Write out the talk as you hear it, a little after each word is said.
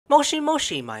Moshi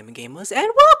Moshi, my gamers,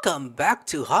 and welcome back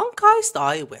to Honkai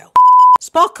Style Well.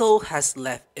 Sparkle has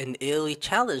left an early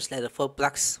challenge letter for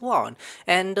Black Swan,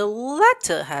 and the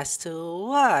latter has to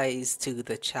rise to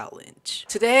the challenge.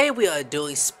 Today we are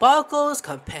doing Sparkle's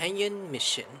companion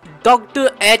mission,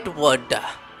 Dr. Edward.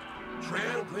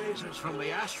 Trailblazers from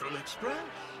the Astral Express,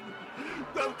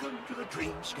 welcome to the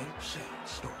Dreamscape Sales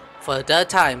Store. For the third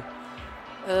time.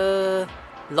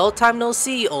 Long time no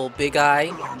see, old big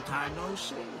eye. Long time no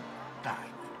see. Diamond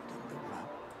in the rough.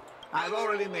 I've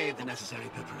already made the necessary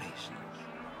preparations.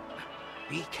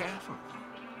 Be careful.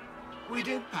 We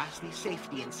did pass the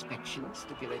safety inspection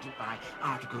stipulated by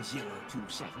Article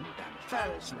 027, damaged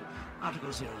ferrets, and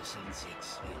Article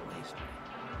 076, fatal waste.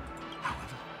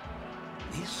 However,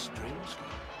 this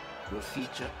Dreamscape will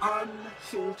feature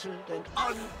unfiltered and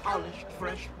unpolished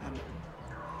fresh memory.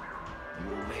 You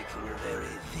will make for a very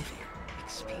vivid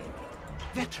experience.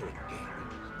 Veteran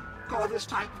gamers call this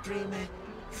type of dream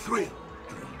a thrill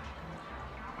dream.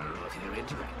 I don't know if you're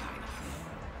into that kind of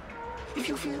thing. If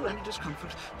you feel any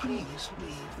discomfort, please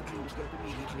leave the Dreamscape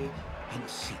immediately and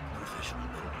seek professional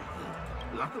medical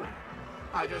help. Luckily,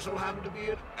 I just so happen to be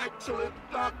an excellent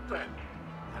doctor,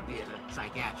 albeit a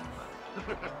psychiatric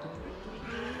one.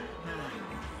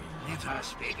 Let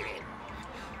us begin.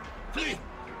 Please,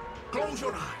 close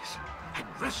your eyes and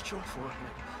rest your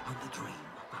forehead on the dream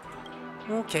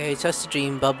bubble. Okay, just a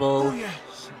dream bubble. Oh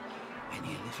yes, and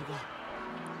nearly forgot.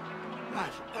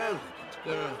 That elegant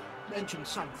girl mentioned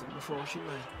something before she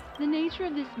left. The nature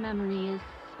of this memory is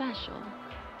special.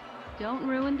 Don't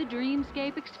ruin the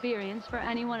Dreamscape experience for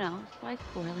anyone else by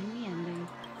spoiling the ending.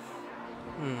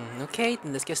 Okay,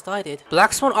 then let's get started.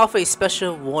 Black Swan offers a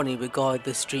special warning regarding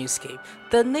this Dreamscape.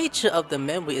 The nature of the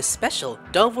memory is special.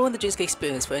 Don't ruin the Dreamscape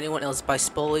experience for anyone else by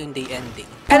spoiling the ending.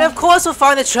 And of course we'll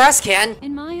find the trash can!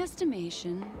 In my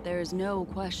estimation, there is no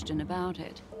question about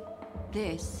it.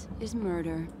 This is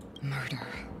murder. Murder.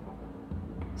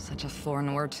 Such a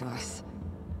foreign word to us.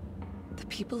 The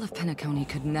people of Penacony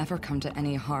could never come to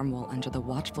any harm while under the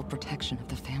watchful protection of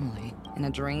the family. In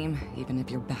a dream, even if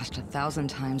you're bashed 1,000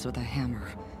 times with a hammer,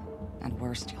 at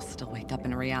worst, you'll still wake up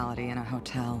in reality in a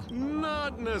hotel.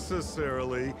 Not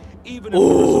necessarily. Even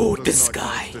Ooh, if this does not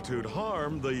guy. constitute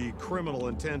harm, the criminal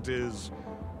intent is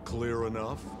clear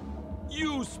enough.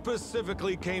 You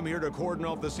specifically came here to cordon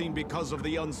off the scene because of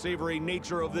the unsavory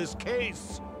nature of this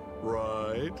case,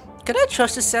 right? Can I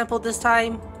trust this sample this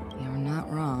time? You're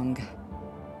not wrong.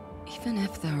 Even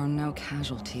if there are no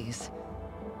casualties,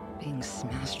 being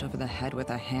smashed over the head with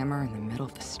a hammer in the middle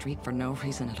of the street for no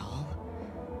reason at all?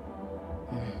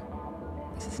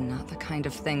 This is not the kind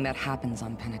of thing that happens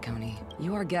on Penacony.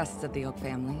 You are guests of the Oak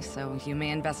family, so you may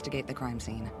investigate the crime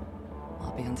scene.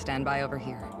 I'll be on standby over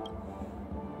here.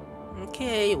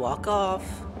 Okay, walk off.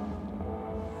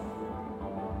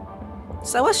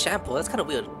 So what's Shampoo? That's kind of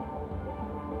weird.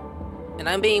 And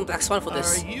I'm being Black Swan for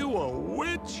this. Are you a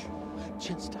witch?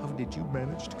 Just how did you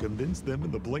manage to convince them in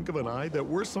the blink of an eye that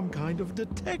we're some kind of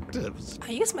detectives?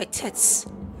 I use my tits.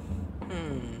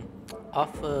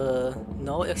 Offer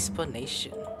no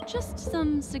explanation. Just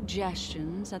some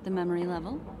suggestions at the memory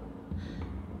level.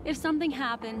 If something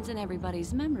happens in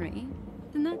everybody's memory,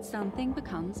 then that something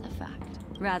becomes a fact.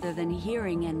 Rather than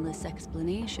hearing endless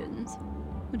explanations,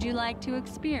 would you like to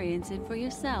experience it for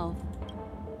yourself?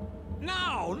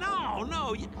 No, no,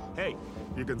 no. Hey,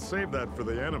 you can save that for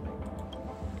the enemy.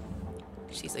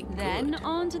 She's like, Then good.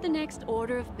 on to the next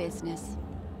order of business.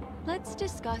 Let's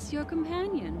discuss your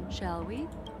companion, shall we?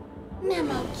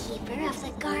 Memo Keeper of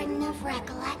the Garden of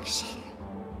Recollection.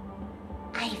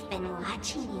 I've been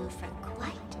watching you for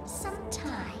quite some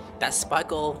time. That's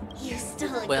Sparkle. You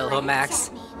still Well, glanced Max.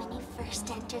 at me when you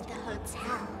first entered the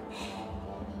hotel.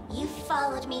 You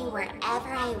followed me wherever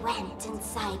I went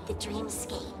inside the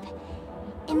Dreamscape.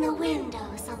 In the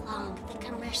windows along the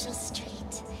commercial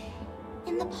street.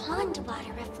 In the pond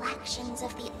water reflections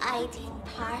of the Iden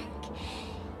Park.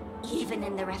 Even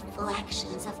in the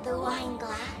reflections of the wine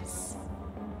glass.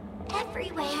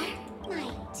 Everywhere,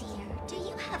 my dear. Do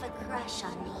you have a crush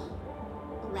on me?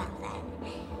 Well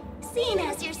then, seeing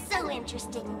as you're so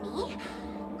interested in me,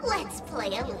 let's play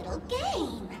a little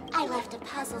game. I left a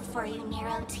puzzle for you near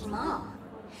OT Mall.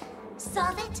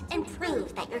 Solve it and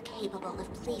prove that you're capable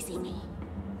of pleasing me.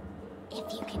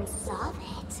 If you can solve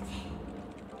it,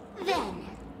 then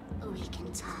we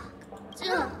can talk.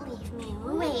 Don't leave me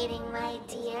waiting, my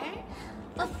dear.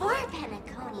 Before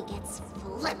Penacony gets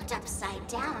flipped upside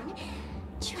down,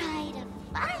 try to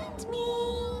find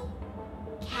me,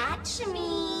 catch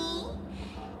me,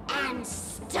 and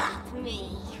stop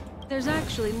me. There's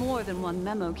actually more than one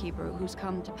memo keeper who's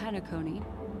come to Penacony.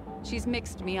 She's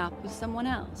mixed me up with someone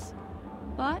else.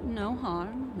 But no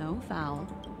harm, no foul.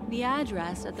 The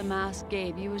address that the mask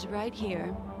gave you was right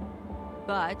here.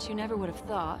 But you never would have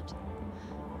thought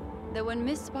that when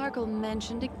Miss Sparkle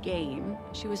mentioned a game,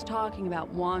 she was talking about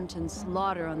wanton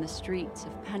slaughter on the streets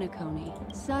of Penacony.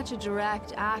 Such a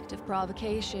direct act of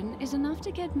provocation is enough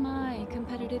to get my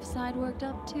competitive side worked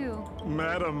up too.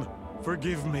 Madam,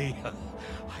 forgive me.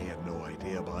 I had no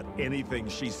idea about anything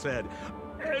she said.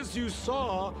 As you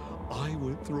saw, I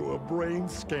went through a brain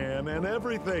scan and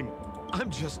everything. I'm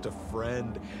just a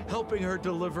friend, helping her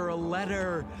deliver a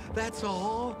letter. That's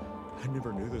all. I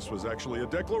never knew this was actually a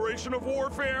declaration of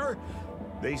warfare.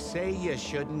 They say you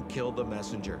shouldn't kill the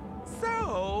messenger.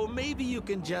 So, maybe you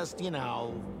can just, you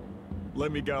know...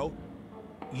 Let me go.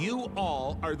 You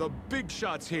all are the big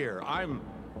shots here. I'm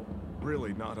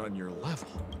really not on your level.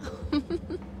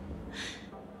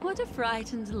 What a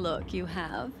frightened look you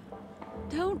have.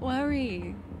 Don't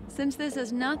worry. Since this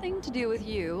has nothing to do with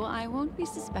you, I won't be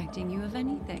suspecting you of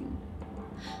anything.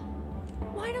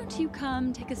 Why don't you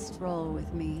come take a stroll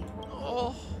with me?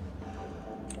 Oh,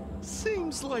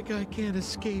 seems like I can't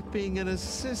escape being an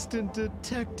assistant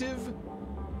detective.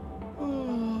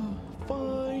 Oh,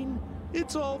 fine.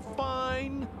 It's all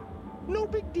fine. No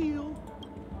big deal.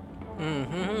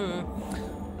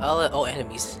 Oh,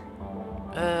 enemies.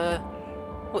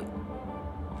 Wait.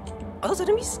 Are those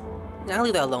enemies? Nah, I'll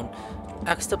leave that alone.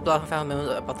 Ask the blog found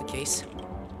memo about the case.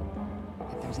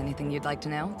 If there's anything you'd like to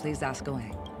know, please ask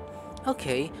away.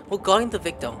 Okay, regarding the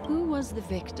victim. Who was the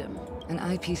victim? An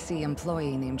IPC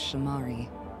employee named Shamari.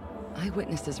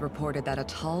 Eyewitnesses reported that a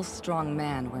tall, strong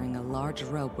man wearing a large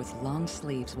robe with long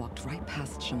sleeves walked right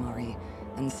past Shamari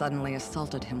and suddenly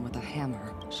assaulted him with a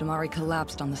hammer. Shamari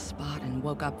collapsed on the spot and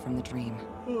woke up from the dream.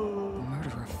 The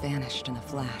murderer vanished in a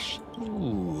flash.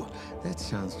 Ooh, that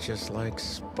sounds just like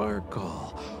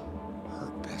Sparkle.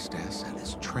 Her best asset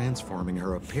is transforming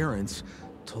her appearance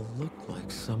to look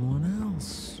like someone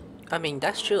else. I mean,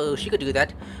 that's true. She could do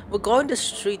that. Regarding the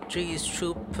Street Trees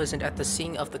troop present at the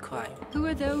scene of the crime. Who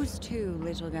are those two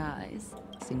little guys?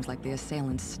 Seems like the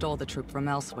assailants stole the troop from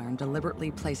elsewhere and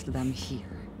deliberately placed them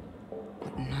here.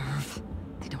 What nerve.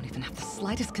 They don't even have the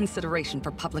slightest consideration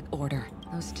for public order.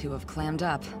 Those two have clammed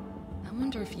up. I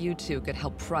wonder if you two could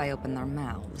help pry open their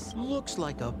mouths. Looks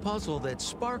like a puzzle that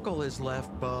Sparkle has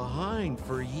left behind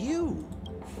for you.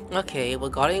 Okay,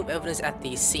 regarding evidence at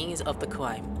the scenes of the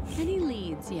crime. Any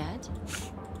leads yet?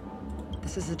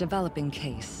 This is a developing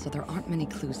case, so there aren't many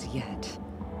clues yet.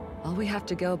 All we have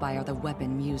to go by are the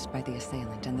weapon used by the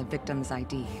assailant and the victim's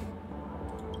ID.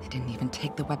 They didn't even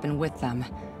take the weapon with them.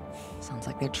 Sounds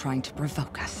like they're trying to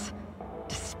provoke us.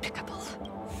 Despicable.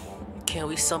 Can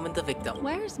we summon the victim?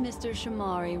 Where's Mr.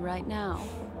 Shamari right now?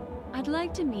 I'd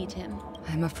like to meet him.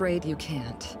 I'm afraid you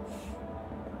can't.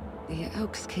 The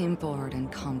Oaks came forward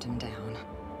and calmed him down.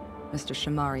 Mr.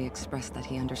 Shamari expressed that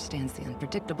he understands the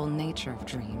unpredictable nature of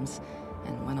dreams,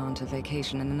 and went on to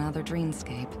vacation in another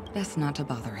dreamscape. Best not to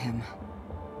bother him.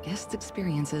 Guest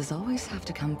experiences always have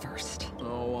to come first.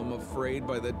 Oh, I'm afraid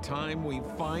by the time we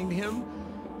find him,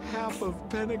 half of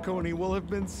Penacony will have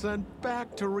been sent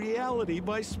back to reality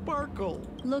by Sparkle.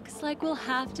 Looks like we'll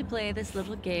have to play this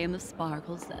little game of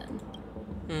sparkles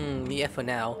then. Yeah, for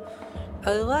now.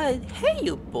 Alright, hey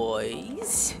you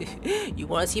boys. You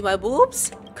wanna see my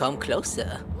boobs? Come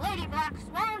closer. Lady Black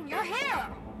Swan, you're here!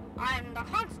 I'm the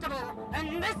constable,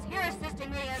 and this here assisting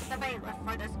me is the bailiff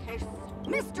for this case.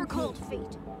 Mr. Cold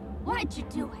Feet, why'd you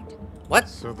do it? What?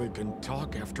 So they can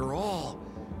talk after all.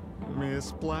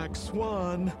 Miss Black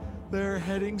Swan, they're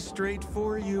heading straight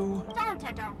for you. Don't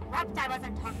interrupt, I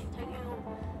wasn't talking to you.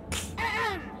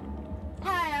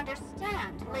 I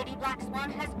understand Lady Black Swan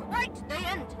has quite the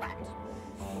intellect.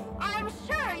 I'm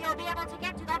sure you'll be able to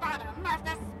get to the bottom of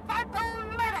the Sparkle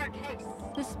murder case.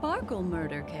 The Sparkle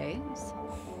murder case?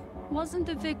 Wasn't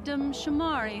the victim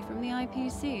Shamari from the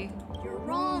IPC? You're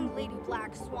wrong, Lady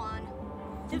Black Swan.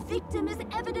 The victim is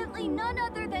evidently none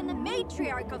other than the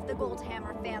matriarch of the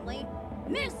Goldhammer family,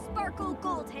 Miss Sparkle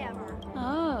Goldhammer.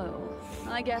 Oh,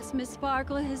 I guess Miss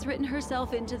Sparkle has written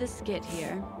herself into the skit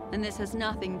here, and this has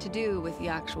nothing to do with the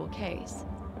actual case.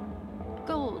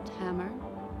 Goldhammer?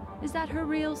 Is that her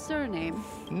real surname?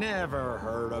 Never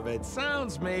heard of it.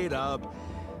 Sounds made up.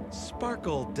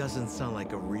 Sparkle doesn't sound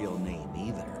like a real name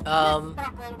either. Miss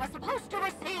Sparkle was supposed to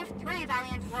receive 3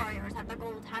 valiant warriors at the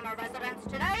Goldhammer residence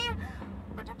today,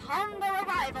 but upon their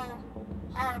arrival,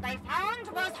 all they found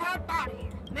was her body.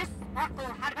 Miss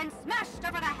Sparkle had been smashed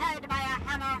over the head by a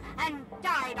hammer and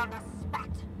died on the spot.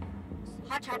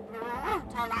 Such a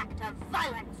brutal act of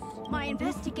violence. My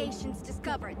investigations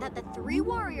discovered that the 3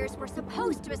 warriors were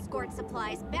supposed to escort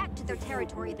supplies back to their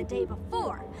territory the day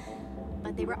before.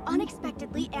 but they were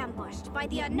unexpectedly ambushed by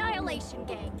the Annihilation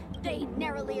Gang. They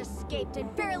narrowly escaped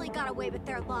and barely got away with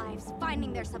their lives,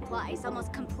 finding their supplies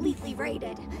almost completely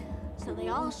raided. So they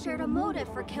all shared a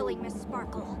motive for killing Miss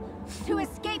Sparkle, to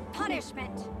escape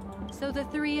punishment. So the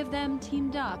three of them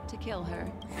teamed up to kill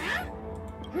her.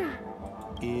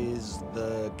 Is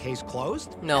the case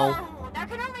closed? No. There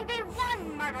can only be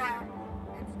one murderer.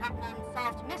 It's not an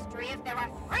unsolved mystery if there are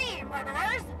 3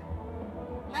 murderers.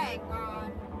 Hang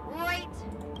on. Wait.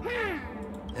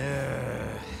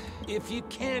 If you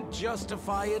can't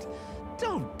justify it,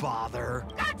 don't bother.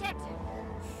 Got it!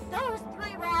 Those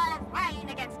 3 were all vying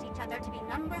against each other to be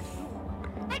number 2.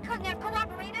 They couldn't have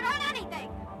cooperated on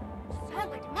anything.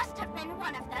 So it must have been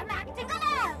one of them acting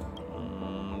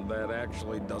alone. That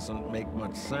actually doesn't make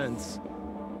much sense.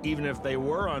 Even if they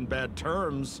were on bad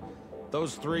terms,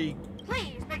 those 3...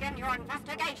 Please begin your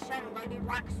investigation, Lady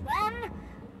Black Swan.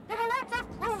 There are lots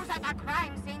of clues at the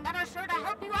crime scene that are sure to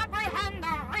help you apprehend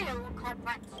the real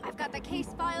culprit. I've got the case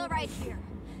file right here.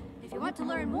 If you want to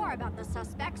learn more about the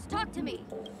suspects, talk to me.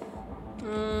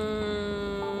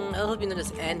 I hope you know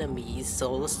there's enemies,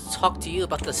 so let's talk to you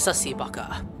about the sussy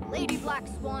baka. Lady Black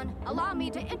Swan, allow me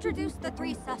to introduce the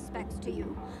 3 suspects to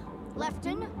you.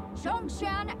 Lefton,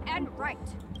 Zhongshan, and Wright.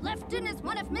 Lefton is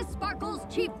one of Miss Sparkle's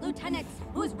chief lieutenants,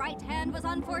 whose right hand was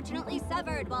unfortunately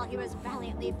severed while he was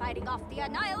valiantly fighting off the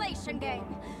Annihilation Gang.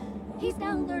 He's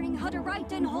now learning how to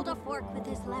write and hold a fork with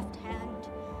his left hand.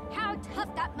 How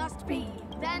tough that must be.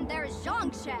 Then there's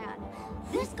Zhongshan.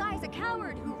 This guy's a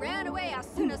coward who ran away as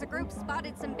soon as a group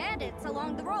spotted some bandits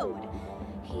along the road.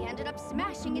 He ended up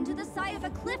smashing into the side of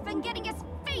a cliff and getting his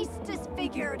face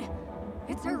disfigured.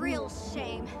 It's a real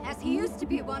shame, as he used to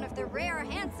be one of the rare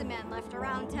handsome men left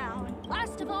around town.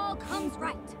 Last of all comes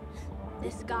Wright.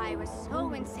 This guy was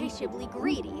so insatiably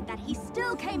greedy that he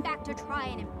still came back to try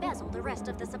and embezzle the rest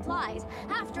of the supplies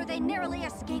after they narrowly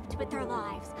escaped with their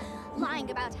lives,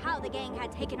 lying about how the gang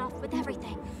had taken off with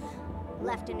everything.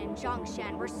 Lefton and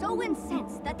Zhongshan were so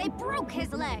incensed that they broke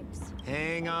his legs.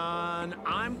 Hang on,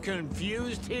 I'm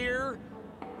confused here.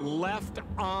 Left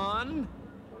on?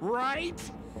 Right?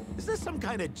 Is this some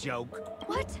kind of joke?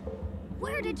 What?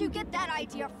 Where did you get that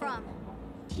idea from?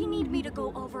 Do you need me to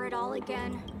go over it all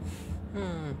again?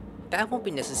 That won't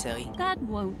be necessary. That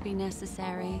won't be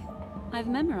necessary. I've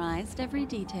memorized every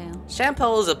detail.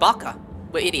 Shampoo's a baka.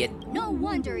 We're idiot. No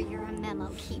wonder you're a memo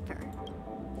keeper.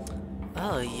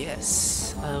 Oh,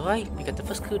 yes. Alright, we got the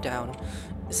first clue down.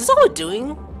 Is this all we're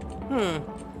doing?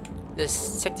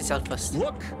 Let's check this out first.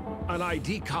 Look! An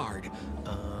ID card.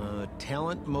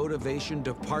 Talent Motivation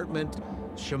Department,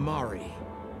 Shamari.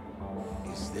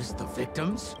 Is this the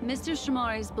victims? Mr.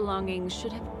 Shamari's belongings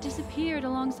should have disappeared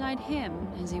alongside him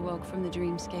as he woke from the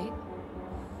dreamscape.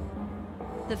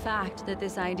 The fact that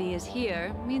this ID is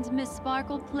here means Miss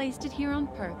Sparkle placed it here on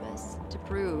purpose to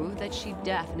prove that she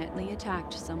definitely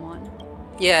attacked someone.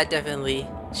 Yeah, definitely.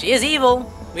 She is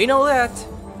evil. We know that.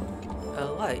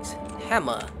 Alright,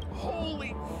 hammer.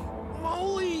 Holy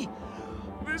moly!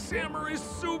 This hammer is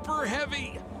super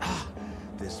heavy.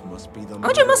 This must be the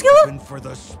Aren't you murder muscular? weapon for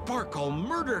the Sparkle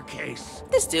murder case.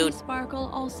 This dude. Miss Sparkle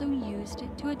also used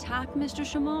it to attack Mr.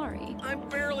 Shamari. I'm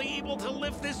barely able to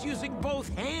lift this using both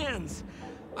hands.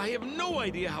 I have no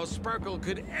idea how Sparkle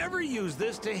could ever use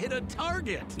this to hit a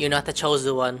target. You're not the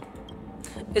chosen one.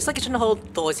 It's like you're trying to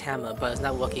hold Thor's hammer, but it's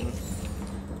not working.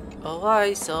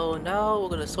 Alright, so now we're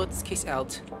gonna sort this case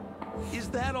out. Is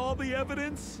that all the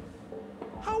evidence?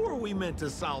 How are we meant to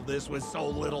solve this with so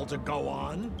little to go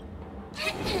on?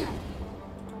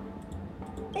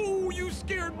 Oh, you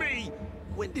scared me!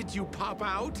 When did you pop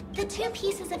out? The 2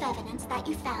 pieces of evidence that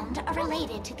you found are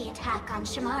related to the attack on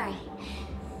Shamari.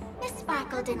 Miss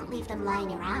Sparkle didn't leave them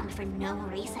lying around for no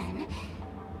reason.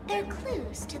 They're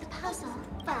clues to the puzzle,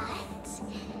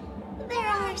 but there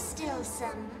are still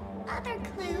some other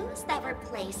clues that were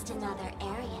placed in other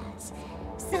areas,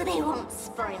 so they won't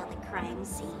spoil the crime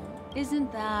scene.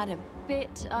 Isn't that a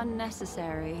bit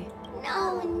unnecessary?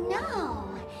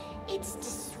 No. It's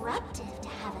disruptive to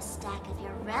have a stack of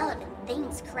irrelevant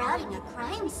things crowding a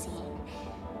crime scene.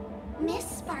 Miss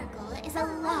Sparkle is a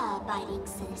law-abiding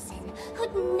citizen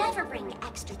who'd never bring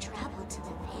extra trouble to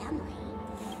the family.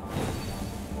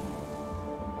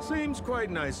 Seems quite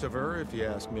nice of her, if you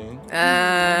ask me.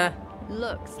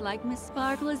 Looks like Miss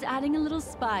Sparkle is adding a little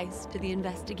spice to the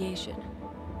investigation.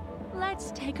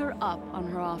 Let's take her up on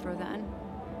her offer then.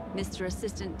 Mr.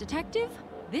 Assistant Detective,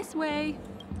 this way.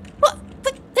 What?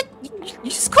 You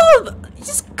just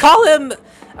call him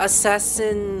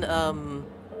assassin,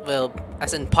 well,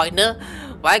 as in partner?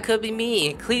 Why could it be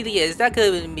me? Clearly is. That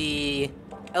could have been me.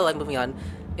 Alright, moving on.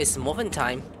 It's moving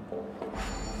time.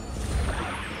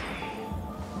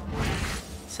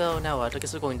 So now what? I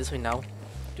guess we're going this way now.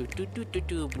 Do.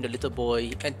 The little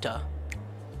boy enter.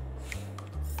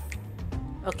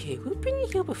 Okay, we've been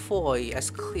here before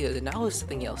as clear, and now it's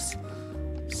something else.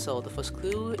 So the first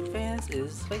clue advance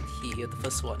is right here, the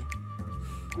first one.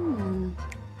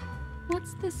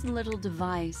 What's this little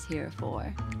device here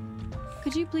for?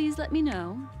 Could you please let me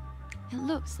know? It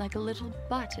looks like a little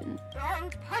button.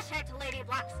 Don't push it, Lady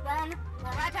Black Swan.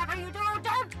 Whatever you do,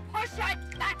 don't push it.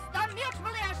 That's the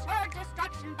mutually assured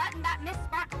destruction button that Miss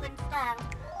Sparkle installed.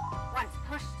 Once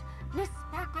pushed, Miss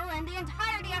Sparkle and the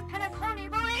entirety of Penacony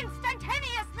will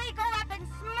instantaneously go up in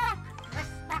smoke. Miss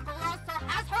Sparkle also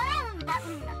has her own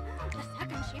button. The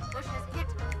second she pushes it,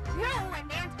 you and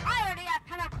the entirety of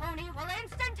Penacony will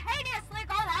instantaneously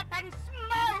go up in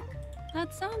smoke.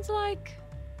 That sounds like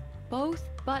both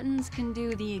buttons can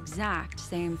do the exact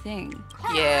same thing.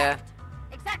 Correct. Yeah.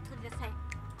 Exactly the same.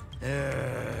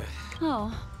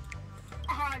 Oh,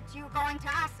 Aren't you going to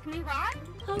ask me why?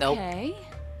 Nope. okay.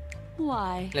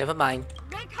 Why? Never mind.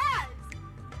 Because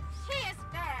she is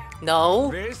fair.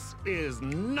 No, This is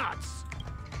nuts.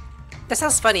 that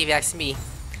sounds funny if you ask me.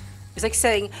 It's like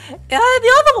saying, the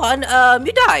other one,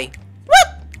 you die.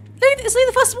 What? It's like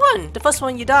the first one. The first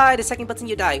one you die, the second button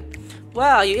you die.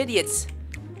 Wow, you idiots.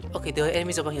 Okay, there are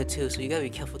enemies over here too, so you gotta be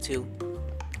careful too.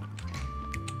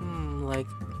 Like...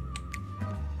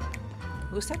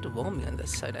 Who's that roaming on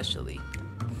this side actually?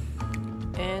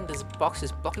 And this box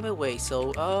is blocking my way,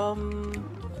 so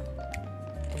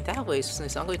in that way, so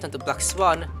I'm going to turn to Black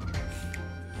Swan.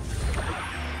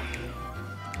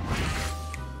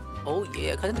 Oh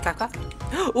yeah, cut in the Kaka.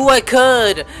 Oh, I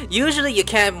could! Usually you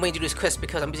can't when you do this quest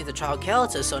because I'm using the trial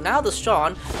character, so now the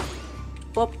Swan.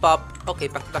 Bop bop. Okay,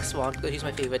 back to Black Swan, because he's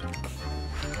my favorite.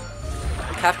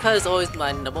 Kafka is always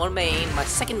my number one main. My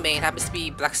second main happens to be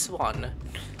Black Swan.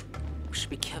 We should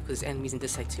be careful because there's enemies in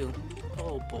this side too.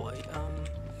 Oh boy,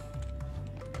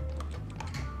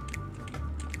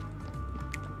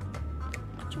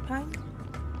 Aren't you behind?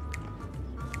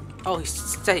 Oh, he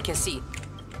said he can see.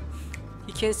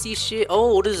 He can't see shit.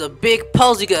 Oh, this is a big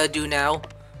puzzle you gotta do now.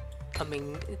 I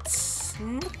mean, it's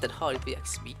not that hard if you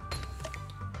ask me.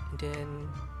 And then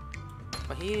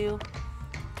my heal.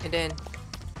 And then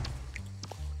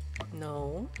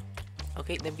no.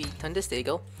 Okay, then we turn this. There you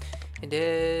go. And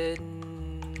then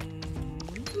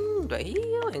right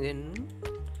here. And then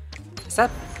is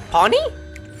that Pawnee?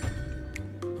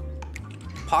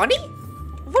 Pawnee?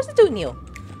 What's it doing here?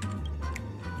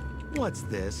 What's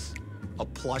this? A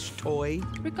plush toy?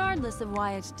 Regardless of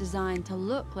why it's designed to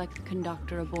look like the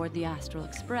conductor aboard the Astral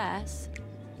Express,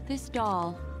 this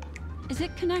doll, is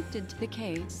it connected to the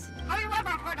case? Have you ever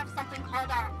heard of something called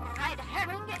a red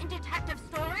herring in detective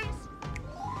stories?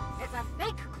 It's a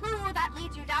fake clue that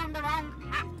leads you down the wrong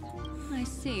path. I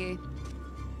see.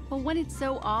 But when it's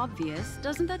so obvious,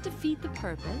 doesn't that defeat the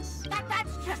purpose?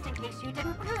 That's just in case you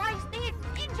didn't realize the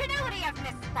ingenuity of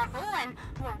Miss Sparkle and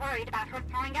were worried about her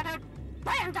throwing out a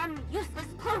random, useless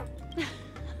clue.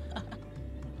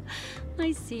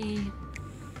 I see.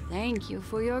 Thank you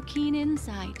for your keen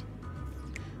insight.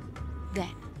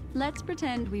 Then, let's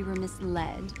pretend we were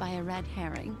misled by a red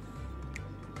herring.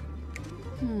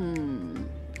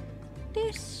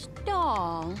 This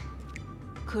doll,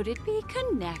 could it be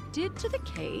connected to the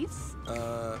case?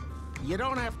 You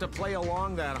don't have to play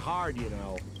along that hard, you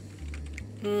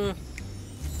know.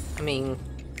 I mean,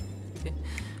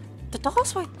 the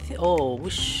doll's right there. Oh, we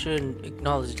shouldn't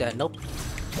acknowledge that. Nope.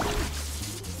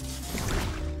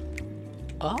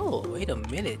 Oh, wait a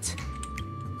minute.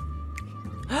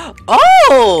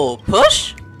 Oh,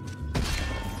 push?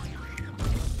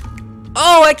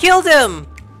 Oh, I killed him!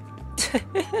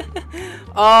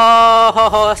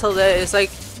 Oh, that's hilarious.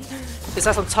 It's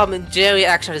like some Tom and Jerry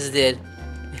action I just did.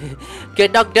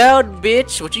 Get knocked down,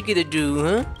 bitch. What you gonna do,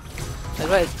 huh?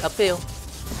 Alright, uphill.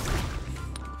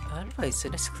 Alright, so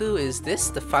next clue is this,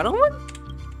 the final one?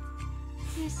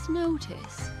 This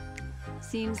notice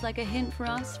seems like a hint for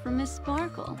us from Miss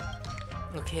Sparkle.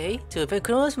 Okay, to prevent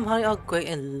criminals from hiding our great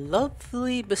and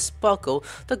lovely Miss Sparkle,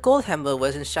 the Gold Hammer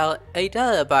was shall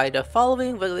adhere by the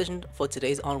following regulation for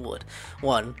today's onward.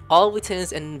 1. All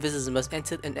retainers and visitors must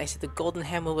enter and exit the Golden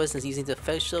Hammer residence using the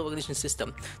facial recognition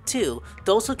system. 2.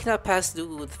 Those who cannot pass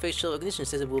through the facial recognition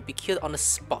system will be killed on the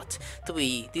spot.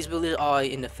 3. These rules are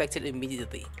effective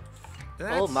immediately.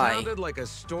 That Oh my. sounded like a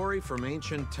story from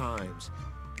ancient times.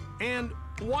 And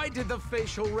why did the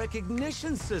facial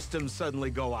recognition system suddenly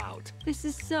go out? This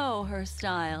is so her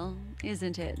style,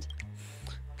 isn't it?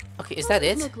 Okay, is that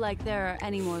Doesn't it? look like there are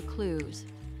any more clues.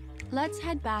 Let's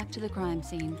head back to the crime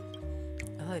scene.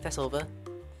 Alright, that's over.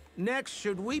 Next,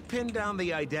 should we pin down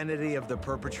the identity of the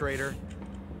perpetrator?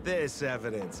 This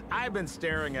evidence. I've been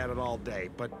staring at it all day,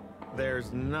 but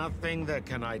there's nothing that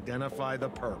can identify the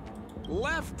perp.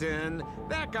 Lefton,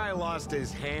 that guy lost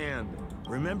his hand.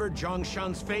 Remember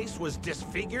Zhongshan's face was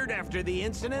disfigured after the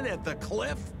incident at the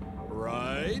cliff?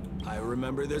 Right. I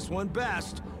remember this one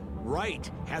best. Right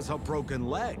has a broken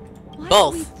leg. Why Both.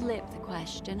 don't we flip the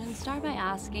question and start by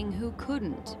asking who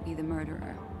couldn't be the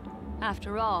murderer?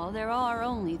 After all, there are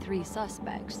only 3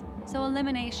 suspects, so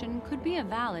elimination could be a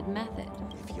valid method.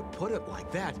 If you put it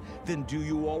like that, then do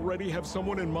you already have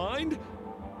someone in mind?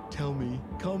 Tell me,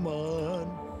 come on.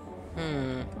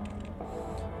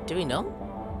 Do we know?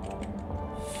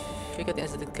 Figure the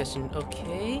answer to the question.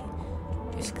 Okay.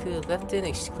 Excluded, left in,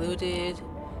 excluded.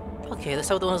 Okay, let's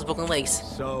start with the one who's broken legs.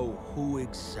 So, who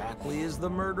exactly is the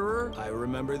murderer? I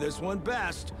remember this one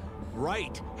best.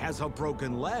 Right has a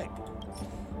broken leg.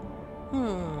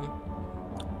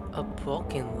 A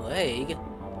broken leg?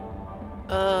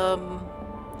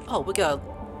 Oh, we got...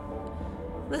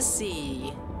 Let's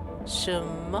see...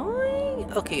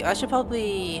 Shamai? Okay, I should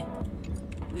probably...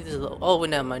 leave this alone. Oh, wait,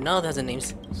 never mind. None of them has the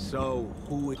names. So,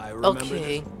 who... I remember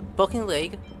Okay, broken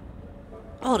leg.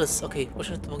 Oh, this... Okay, what's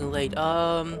the broken leg?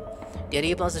 The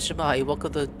idea belongs to Shamai. Walk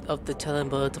of the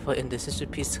Telember to put in this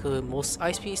piece to most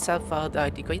ISP sat file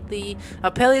that greatly.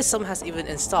 Apparently, some has even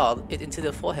installed it into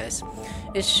their foreheads.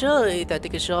 It's surely that they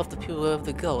can show off the people of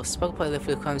the ghost. Sparkle probably left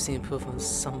for the crime scene proof of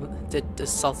some did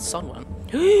assault someone.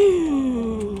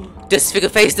 Disfigure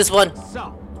face, this one.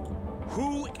 So,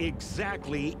 who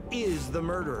exactly is the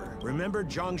murderer? Remember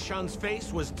Zhongshan's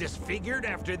face was disfigured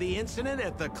after the incident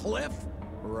at the cliff?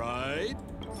 Right?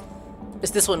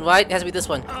 It's this one, right? It has to be this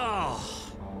one. Oh,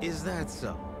 is that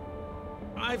so?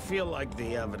 I feel like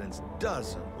the evidence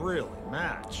doesn't really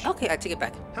match. Okay, I take it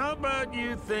back. How about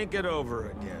you think it over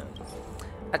again?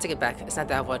 I take it back. It's not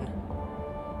that one.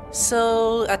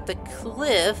 So, at the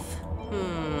cliff...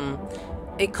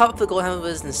 A cop for gold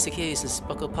hammers and securities is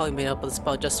Sparkle probably made up of the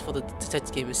spot just for the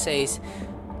detective game. It says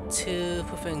to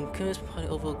prevent criminals probably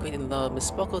over great in love. Miss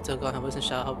Sparkle to gold hammers and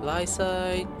shout out light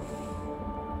side.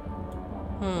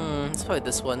 It's probably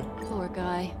this one. Poor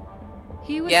guy.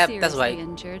 He was Yep, seriously that's right.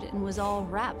 injured and was all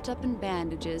wrapped up in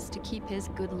bandages to keep his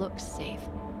good looks safe.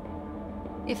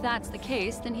 If that's the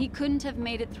case, then he couldn't have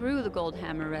made it through the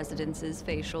Goldhammer Residence's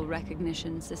facial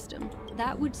recognition system.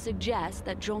 That would suggest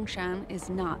that Zhongshan is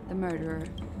not the murderer.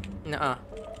 Nuh-uh.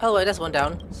 Oh wait, that's one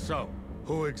down. So,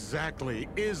 who exactly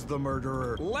is the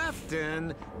murderer?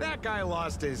 Lefton, that guy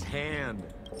lost his hand.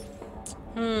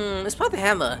 It's probably the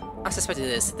hammer. I suspected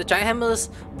this. The giant hammer's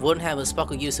wooden hammer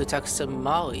Sparkle used to attack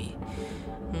Somali.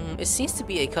 It seems to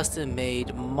be a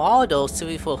custom-made model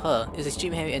specifically for her. It's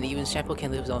extremely heavy and even Shampoo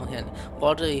can live his own hand.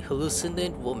 What a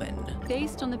hallucinant woman.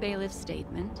 Based on the bailiff's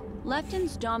statement,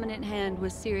 Lefton's dominant hand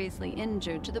was seriously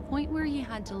injured to the point where he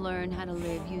had to learn how to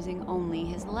live using only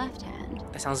his left hand.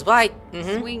 That sounds right.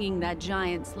 Swinging that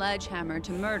giant sledgehammer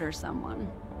to murder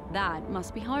someone. That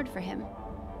must be hard for him.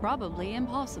 Probably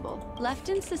impossible.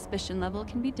 Lefton's suspicion level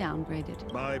can be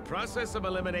downgraded. By process of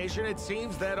elimination, it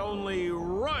seems that only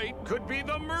Wright could be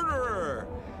the murderer.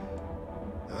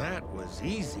 That was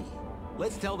easy.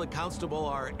 Let's tell the constable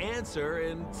our answer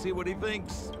and see what he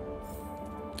thinks.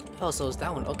 Oh, so it's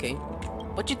that one. Okay.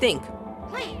 What you think?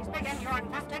 Please begin your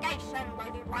investigation,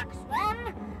 Lady Black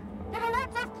Swan. There are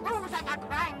lots of clues at the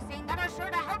crime scene that are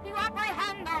sure to help you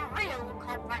apprehend the real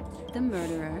culprit. The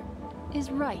murderer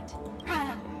is Wright.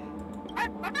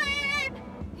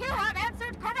 You have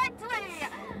answered correctly!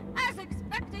 As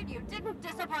expected, you didn't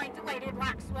disappoint, Lady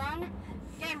Black Swan.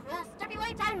 Game rules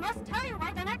stipulate I must tell you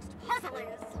where the next puzzle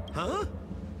is. Huh?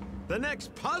 The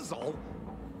next puzzle?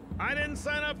 I didn't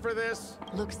sign up for this.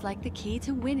 Looks like the key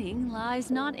to winning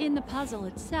lies not in the puzzle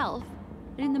itself,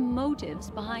 but in the motives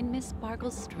behind Miss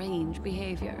Sparkle's strange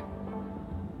behavior.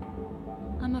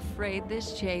 I'm afraid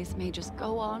this chase may just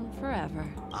go on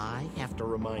forever. I have to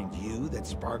remind you that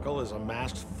Sparkle is a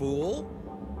masked fool?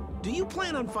 Do you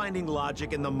plan on finding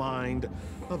logic in the mind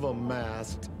of a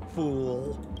masked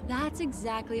fool? That's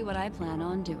exactly what I plan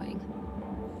on doing.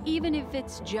 Even if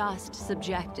it's just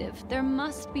subjective, there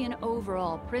must be an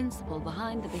overall principle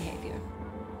behind the behavior.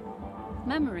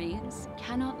 Memories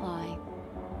cannot lie,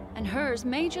 and hers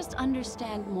may just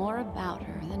understand more about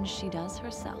her than she does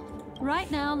herself.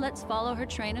 Right now, let's follow her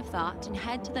train of thought and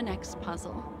head to the next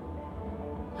puzzle.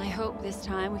 I hope this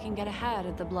time we can get ahead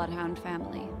of the Bloodhound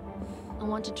family. I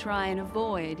want to try and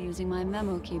avoid using my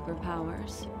Memo Keeper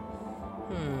powers.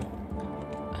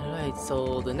 Alright,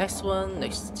 so the next one,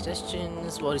 next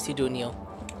suggestions. What is he doing, Neil?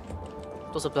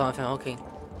 Those are Bloodhound family, okay.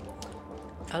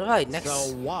 Alright, next.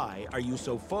 So why are you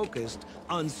so focused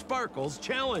on Sparkle's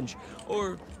challenge?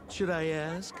 Or should I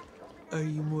ask, Are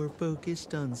you more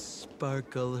focused on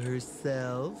Sparkle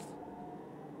herself?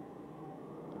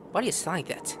 Why do you sound like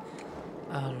that?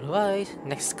 Alright,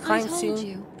 next I kind told soon.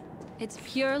 you, it's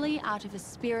purely out of a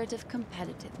spirit of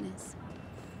competitiveness.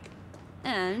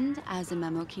 And as a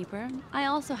memo keeper, I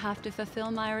also have to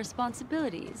fulfill my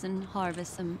responsibilities and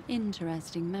harvest some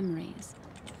interesting memories.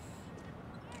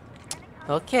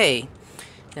 Okay.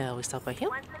 Now we stop by here.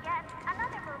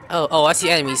 Oh, I see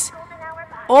enemies.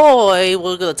 Oh,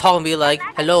 we're gonna talk and be like,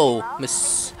 hello,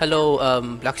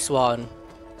 Black Swan.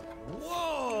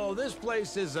 Whoa, this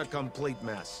place is a complete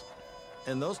mess.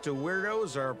 And those two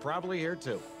weirdos are probably here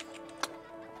too.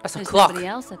 That's a There's clock. nobody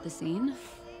else at the scene.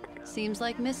 Seems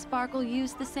like Miss Sparkle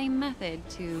used the same method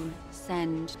to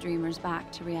send dreamers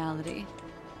back to reality.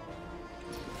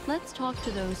 Let's talk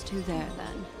to those two there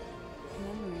then.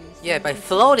 Memories. Yeah, by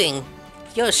floating.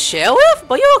 You're a sheriff?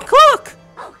 But you're a cook!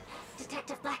 Oh,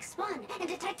 Detective Black Swan and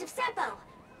Detective Senpai.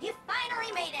 You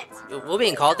finally made it! We're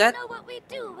being called that? I don't know what we'd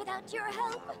do without your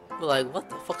help. We're like, what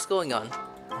the fuck's going on?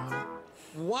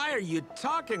 Why are you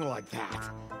talking like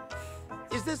that?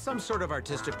 Is this some sort of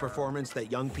artistic performance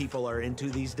that young people are into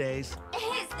these days?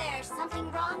 Is there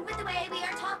something wrong with the way we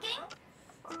are talking?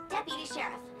 Deputy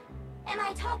Sheriff, am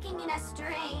I talking in a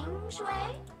strange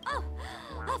way? Oh,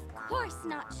 of course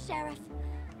not, Sheriff.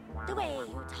 The way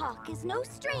you talk is no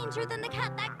stranger than the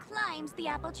cat that climbs the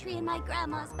apple tree in my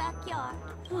grandma's backyard.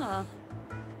 Huh.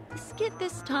 The skit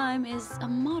this time is a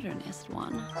modernist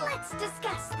one. Let's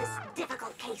discuss this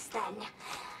difficult case then.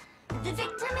 The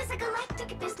victim is a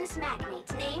galactic business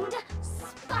magnate named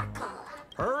Sparkle.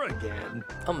 Her again?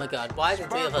 Oh my god, why the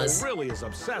three of Sparkle us? really is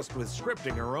obsessed with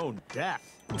scripting her own death.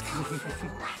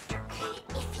 Laughter.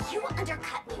 If you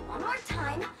undercut me one more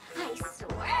time, I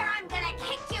swear I'm gonna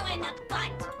kick you in the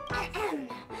butt.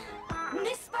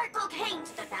 Miss Sparkle came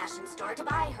to the fashion store to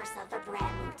buy herself a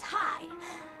brand new tie.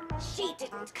 She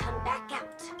didn't come back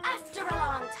out. After a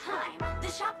long time, the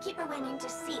shopkeeper went in to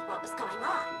see what was going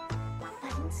on.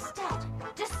 But instead,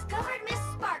 discovered Miss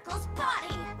Sparkle's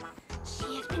body.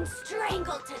 She had been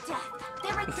strangled to death.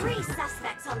 There were 3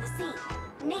 suspects on the scene.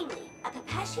 Namely, a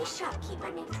Papashi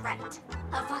shopkeeper named Wright,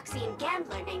 a Voxian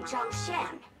gambler named Zhang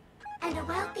Shan, and a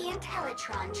wealthy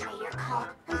Intellitron trader called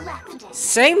Lefton.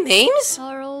 Same names?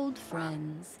 Our old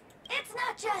friends. It's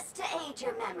not just to aid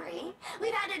your memory.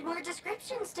 We've added more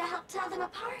descriptions to help tell them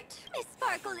apart. Miss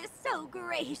Sparkle is so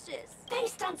gracious.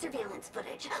 Based on surveillance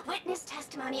footage, witness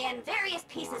testimony, and various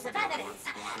pieces of evidence,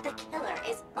 the killer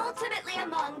is ultimately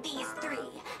among these 3,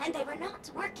 and they were not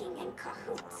working in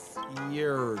cahoots.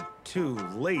 You're too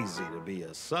lazy to be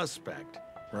a suspect,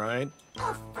 right?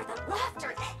 Oh, for the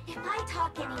laughter! If I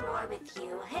talk anymore with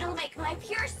you, it'll make my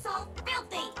pure soul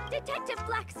filthy! Detective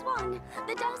Black Swan,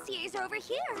 the dossier's over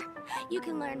here. You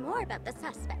can learn more about the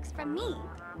suspects from me.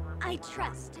 I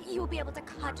trust you'll be able to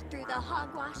cut through the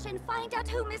hogwash and find out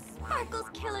who Miss Sparkle's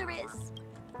killer is.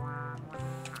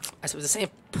 I suppose the same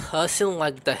person,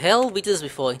 like the hell we did this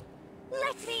before.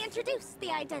 Let me introduce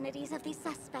the identities of these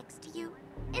suspects to you.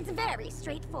 It's very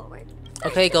straightforward.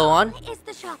 Okay, go on. Is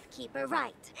the shopkeeper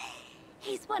right?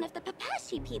 He's one of the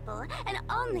Papashi people and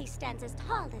only stands as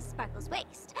tall as Sparkle's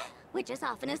waist, which is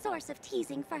often a source of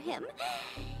teasing for him.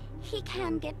 He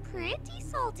can get pretty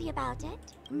salty about it.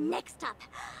 Next up,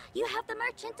 you have the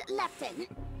merchant Lefton.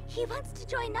 He wants to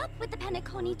join up with the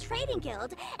Penacony Trading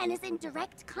Guild and is in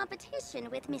direct competition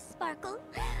with Miss Sparkle.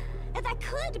 That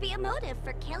could be a motive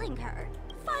for killing her.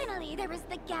 Finally, there is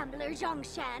the gambler Zhang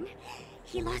Shan.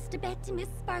 He lost a bet to Miss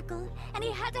Sparkle, and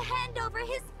he had to hand over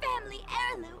his family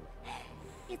heirloom.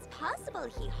 It's possible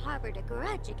he harbored a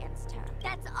grudge against her.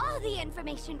 That's all the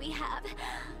information we have.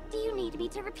 Do you need me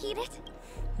to repeat it?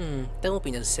 That won't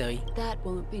be necessary. That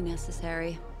won't be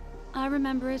necessary. I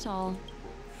remember it all.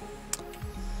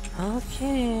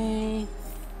 Okay.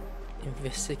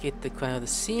 Investigate the crime of the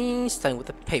scene, starting with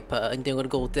the paper, and then we're gonna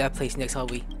go to that place next, are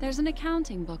we? There's an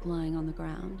accounting book lying on the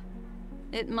ground.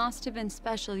 It must have been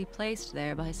specially placed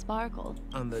there by Sparkle.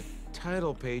 On the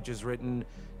title page is written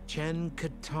Chen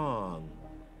Katong.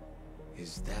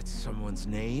 Is that someone's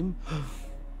name?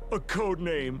 A code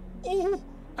name. Oh,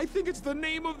 I think it's the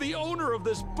name of the owner of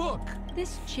this book.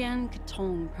 This Chen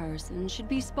Katong person should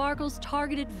be Sparkle's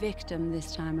targeted victim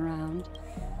this time around.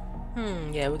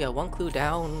 Yeah, we got 1 clue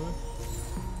down.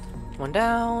 1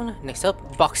 down. Next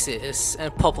up, boxes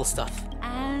and purple stuff.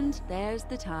 And there's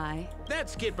the tie. That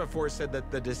skit before said that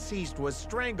the deceased was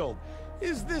strangled.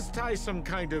 Is this tie some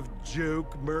kind of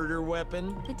joke murder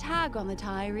weapon? The tag on the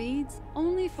tie reads,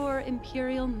 "Only for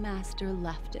Imperial Master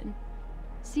Lefton."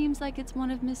 Seems like it's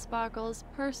one of Miss Sparkle's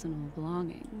personal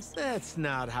belongings. That's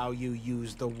not how you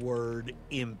use the word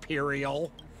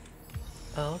imperial.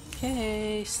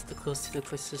 Okay, still close to the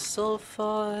crystal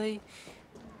sulfide.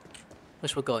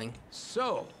 Which we're going.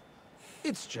 So,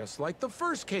 it's just like the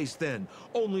first case then.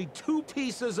 Only 2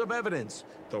 pieces of evidence.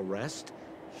 The rest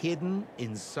hidden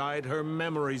inside her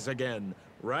memories again,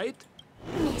 right?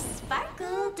 Miss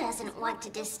Sparkle doesn't want to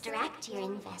distract your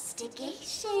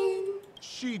investigation.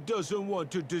 She doesn't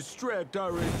want to distract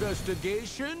our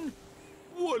investigation?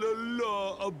 What a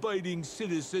law-abiding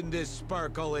citizen this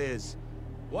Sparkle is.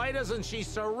 Why doesn't she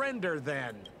surrender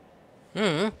then?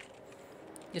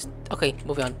 Just okay,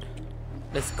 moving on.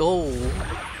 Let's go.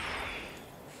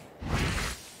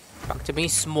 Back to being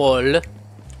small.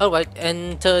 Alright,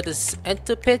 enter this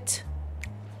pit.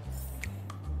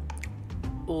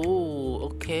 Oh,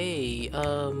 okay.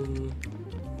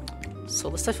 So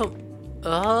let's start from.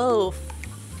 Oh,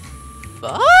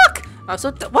 fuck! I'm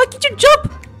so. Why can't you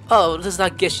jump? Oh, this is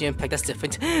not Genshin Impact. That's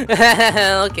different.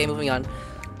 Okay, moving on.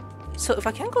 So if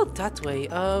I can't go that way,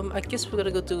 I guess we're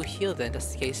gonna go through here then.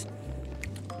 That's the case.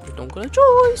 We don't got a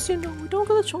choice, you know. We don't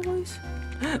got a choice.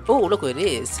 Oh, look what it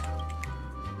is.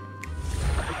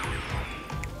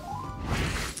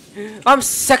 I'm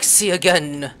sexy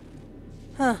again.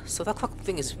 Huh, so that clock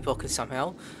thing is broken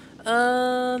somehow.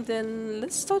 Then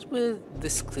let's start with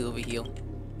this clue over here.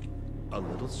 A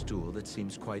little stool that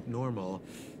seems quite normal.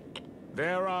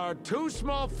 There are 2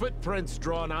 small footprints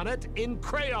drawn on it in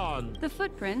crayon. The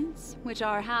footprints, which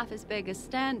are half as big as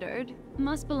standard,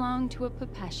 must belong to a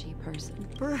Pepeshi person.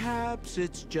 Perhaps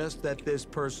it's just that this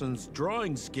person's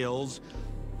drawing skills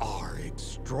are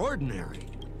extraordinary.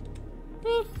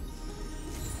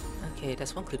 Okay,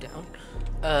 that's one clue down.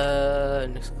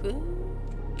 Next clue.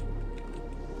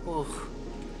 Oh,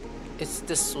 it's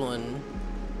this one,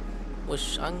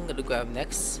 which I'm gonna grab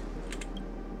next.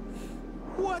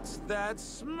 What's that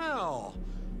smell?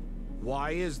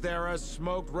 Why is there a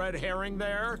smoked red herring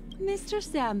there? Mr.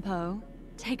 Sampo,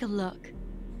 take a look.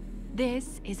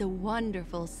 This is a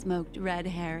wonderful smoked red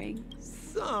herring.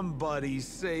 Somebody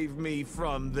save me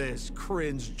from this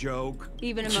cringe joke.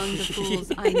 Even among the fools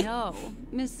I know,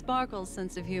 Miss Sparkle's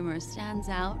sense of humor stands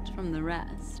out from the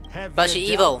rest. Have But you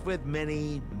she dealt evil. with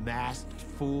many masked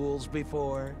fools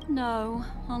before? No,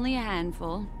 only a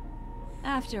handful.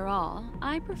 After all,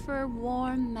 I prefer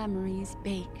warm memories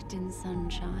baked in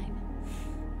sunshine.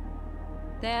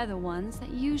 They're the ones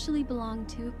that usually belong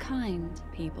to kind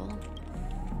people.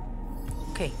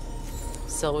 Okay,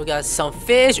 so we got some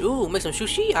fish. Ooh, make some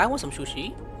sushi. I want some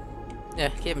sushi. Yeah,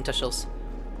 can't even touch those.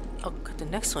 Oh, the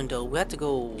next one though, we have to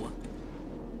go.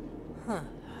 Huh? How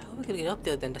are we gonna get up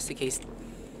there then? That's the case.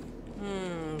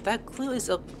 That clue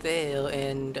is up there,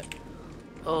 and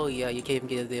oh yeah, you can't even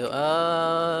get it there.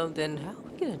 Then how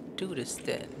are we gonna do this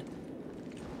then?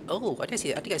 Oh, I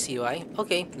see. I think I see why.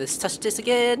 Okay, let's touch this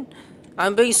again.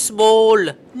 I'm being small.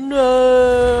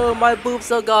 No, my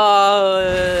boobs are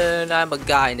gone. I'm a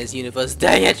guy in this universe.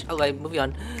 Dang it. Alright, moving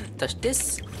on. Touch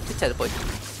this to teleport.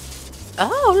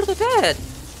 Oh, look at that.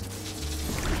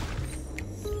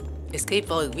 Escape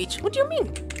or reach. What do you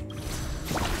mean?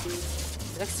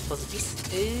 The next puzzle piece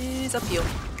is up here.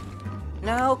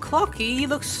 Now, Clocky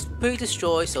looks pretty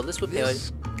destroyed, so let's repair it.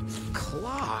 This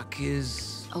clock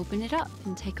is... Open it up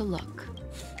and take a look.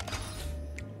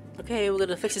 Okay, we're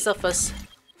gonna fix this up first.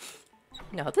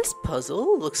 Now, this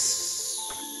puzzle looks...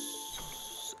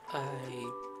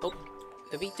 Oh,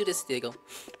 let me do this. There you go.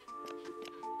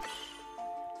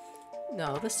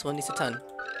 Now, this one needs a ton.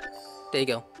 There you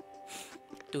go.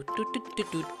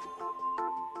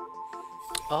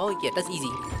 Oh, yeah, that's easy.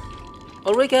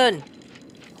 Oregon!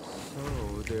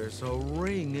 Oh, there's a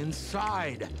ring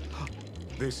inside.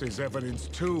 This is evidence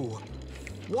too.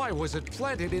 Why was it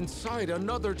planted inside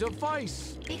another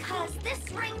device? Because this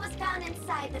ring was found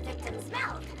inside the victim's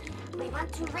mouth. We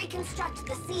want to reconstruct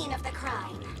the scene of the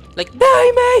crime. Like,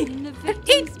 bury me! In the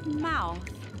victim's mouth.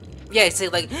 Yeah, say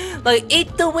like,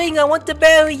 eat the wing, I want to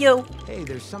bury you! Hey,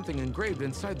 there's something engraved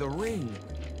inside the ring.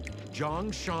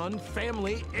 Jongshan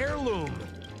family heirloom.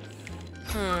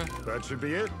 That should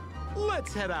be it.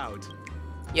 Let's head out.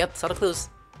 Yep, saw the clues.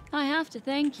 I have to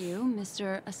thank you,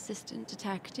 Mr. Assistant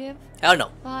Detective. Hell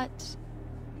no. But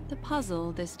the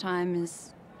puzzle this time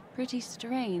is pretty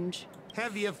strange.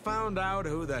 Have you found out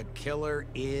who the killer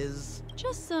is?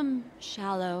 Just some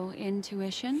shallow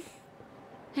intuition.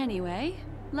 Anyway,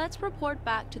 let's report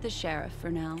back to the sheriff for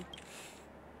now.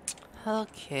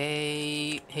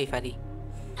 Okay. Hey, fatty.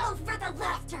 Oh, for the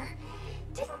laughter!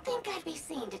 Didn't think I'd be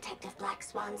seeing Detective Black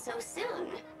Swan so soon.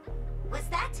 Was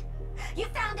that? You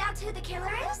found out who the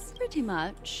killer is? Pretty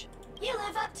much. You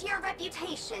live up to your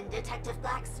reputation, Detective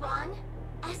Black Swan.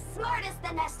 As smart as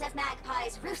the nest of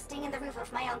magpies roosting in the roof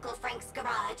of my Uncle Frank's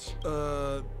garage.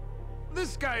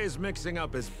 This guy is mixing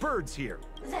up his birds here.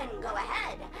 Then go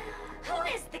ahead. Who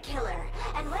is the killer,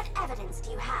 and what evidence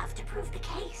do you have to prove the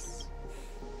case?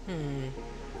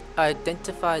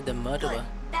 Identify the murderer. Good.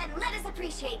 Then let us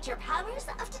appreciate your powers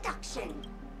of deduction.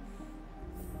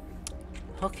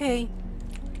 Okay.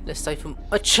 Let's start from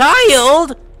a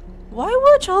child? Why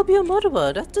would a child be a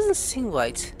murderer? That doesn't seem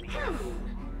right.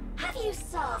 Have you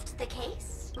solved the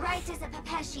case? Wright is a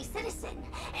Pepeshi citizen,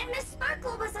 and Miss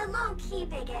Sparkle was a low-key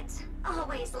bigot,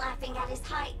 always laughing at his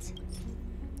height.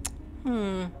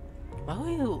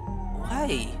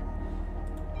 Why?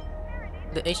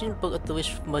 The ancient book of the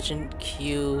witch merchant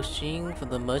Q Xing from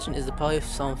the merchant is the probably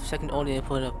some second only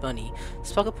important of money.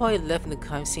 Sparkle probably left in the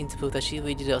crime scene to prove that she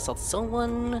really did assault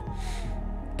someone.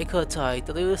 A tie.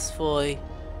 The Lewis boy.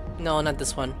 No, not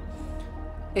this one.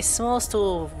 A small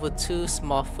stool with two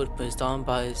small footprints drawn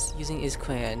by his using his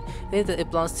crayon.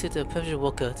 It belongs to the perpetual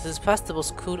worker. This is past the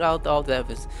most crude out all the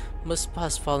evidence. Must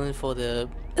has fallen for the.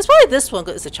 It's probably this one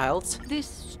because it's a child's. This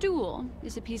stool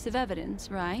is a piece of evidence,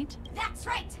 right? That's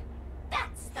right.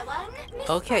 That's the one. Miss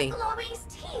Okay. Sparkle always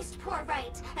teased poor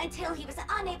Wright until he was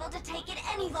unable to take it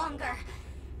any longer.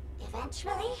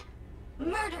 Eventually,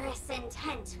 murderous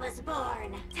intent was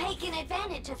born. Taking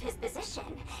advantage of his position,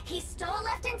 he stole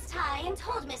Lefton's tie and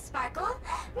told Miss Sparkle,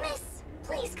 "Miss,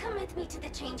 please come with me to the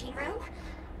changing room.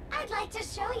 I'd like to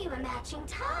show you a matching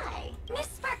tie." Miss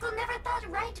Sparkle never thought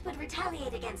Wright would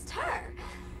retaliate against her,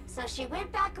 so she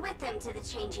went back with him to the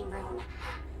changing room.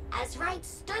 As Wright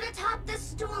stood atop the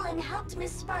stool and helped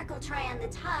Miss Sparkle try on the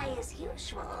tie as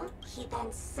usual, he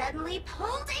then suddenly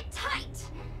pulled it tight.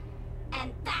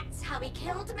 And that's how he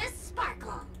killed Miss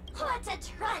Sparkle. What a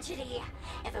tragedy!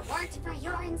 If it weren't for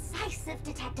your incisive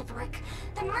detective work,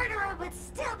 the murderer would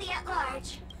still be at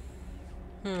large.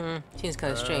 Seems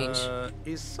kind of strange.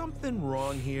 Is something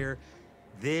wrong here?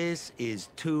 This is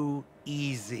too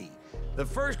easy. The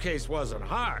first case wasn't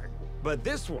hard, but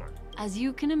this one. As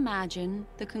you can imagine,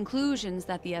 the conclusions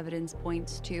that the evidence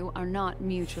points to are not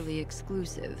mutually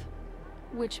exclusive.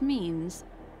 Which means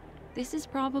this is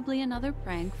probably another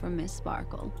prank from Miss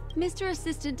Sparkle. Mr.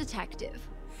 Assistant Detective,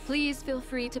 please feel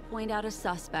free to point out a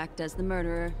suspect as the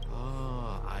murderer.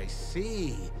 Ah, I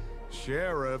see.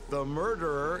 Sheriff, the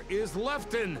murderer is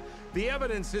Lefton. The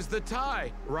evidence is the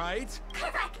tie, right?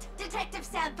 Correct, Detective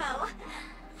Sampo.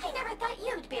 I never thought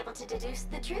you'd be able to deduce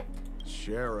the truth.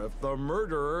 Sheriff, the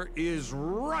murderer is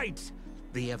right.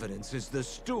 The evidence is the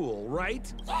stool,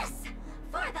 right? Yes!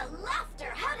 For the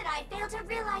laughter, how did I fail to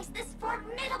realize this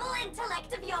formidable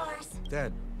intellect of yours?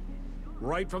 Then,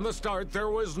 right from the start, there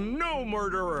was no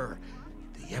murderer.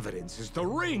 The evidence is the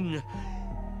ring.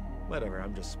 Whatever,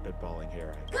 I'm just spitballing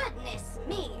here. Goodness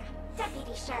me!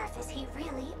 Deputy Sheriff, is he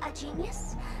really a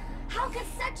genius? How could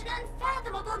such an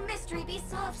unfathomable mystery be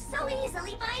solved so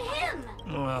easily by him?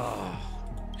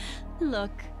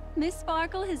 Look, Miss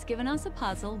Sparkle has given us a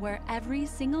puzzle where every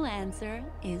single answer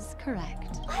is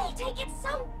correct. Why take it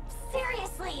so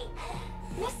seriously?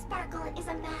 Miss Sparkle is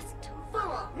a masked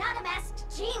fool, not a masked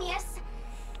genius.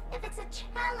 If it's a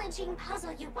challenging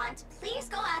puzzle you want, please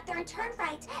go out there and turn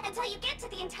right until you get to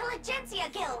the Intelligentsia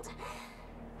Guild.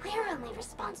 We're only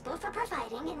responsible for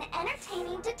providing an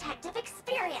entertaining detective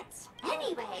experience.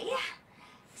 Anyway,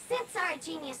 since our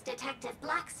genius detective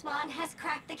Black Swan has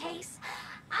cracked the case,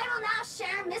 I will now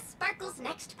share Miss Sparkle's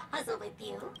next puzzle with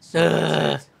you.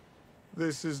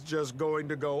 This is just going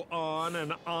to go on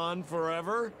and on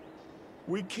forever?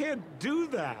 We can't do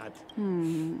that.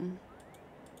 Then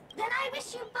I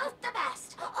wish you both the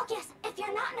best. Oh yes, if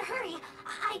you're not in a hurry,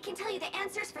 I can tell you the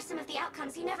answers for some of the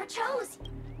outcomes you never chose.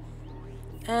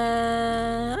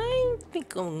 I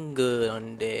think I'm good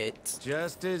on that.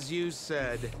 Just as you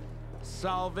said,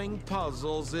 solving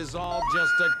puzzles is all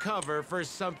just a cover for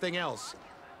something else.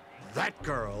 That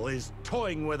girl is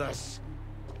toying with us.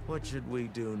 What should we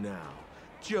do now?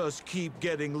 Just keep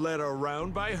getting led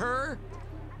around by her?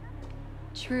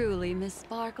 Truly, Miss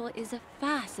Sparkle is a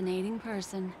fascinating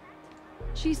person.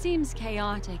 She seems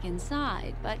chaotic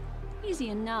inside, but easy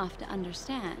enough to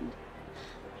understand.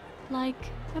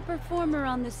 Like a performer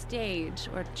on the stage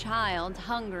or a child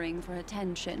hungering for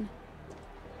attention.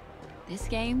 This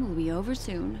game will be over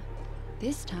soon.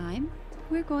 This time,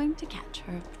 we're going to catch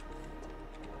her.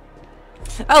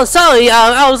 Oh, sorry,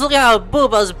 I was looking at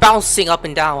Booba's bouncing up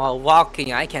and down while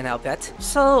walking. I can't help that.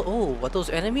 So, oh, are those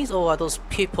enemies or are those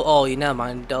people? Oh, you never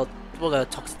mind. We're gonna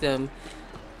talk to them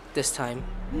this time.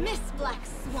 Miss Black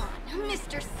Swan,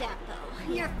 Mr.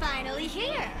 Sampo, you're finally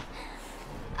here.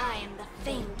 I am the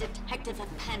famed detective of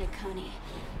Penacony,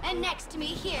 and next to me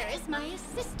here is my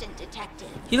assistant detective.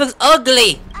 He looks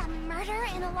ugly! A murder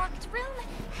in a locked room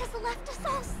has left us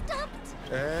all stumped.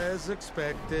 As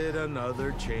expected,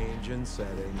 another change in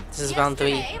setting. This is round 3.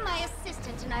 Yesterday, my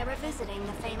assistant and I were visiting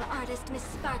the famed artist Miss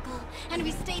Sparkle, and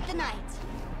we stayed the night.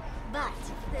 But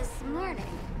this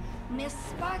morning, Miss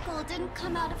Sparkle didn't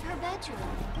come out of her bedroom.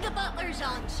 The butler,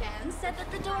 Jean-Chen, said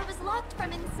that the door was locked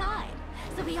from inside,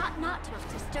 so we ought not to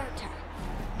have disturbed her.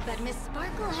 But Miss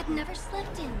Sparkle had never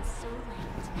slept in so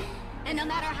late. And no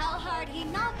matter how hard he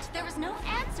knocked, there was no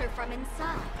answer from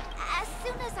inside. As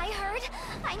soon as I heard,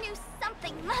 I knew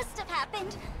something must have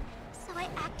happened. So I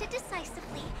acted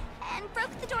decisively and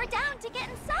broke the door down to get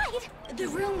inside. The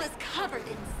room was covered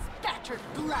in spattered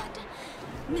blood.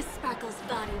 Miss Sparkle's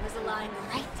body was lying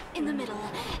right in the middle,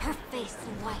 her face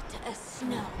white as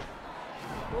snow.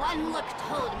 One look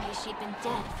told me she'd been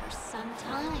dead for some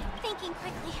time. Thinking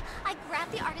quickly, I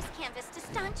grabbed the artist's canvas to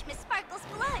staunch Miss Sparkle's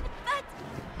blood, but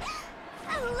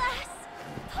alas,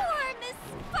 poor Miss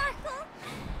Sparkle.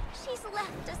 She's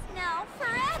left us now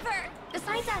forever.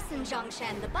 Besides us and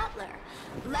Zhongshan, the butler,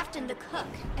 Lefton the cook,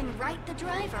 and Wright the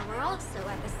driver were also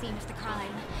at the scene of the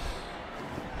crime.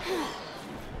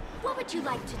 What would you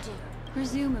like to do?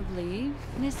 Presumably,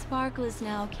 Miss Sparkle is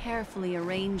now carefully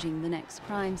arranging the next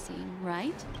crime scene,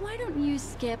 right? Why don't you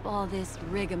skip all this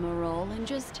rigmarole and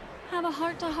just have a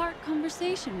heart-to-heart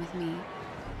conversation with me?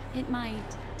 It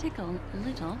might tickle a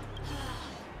little.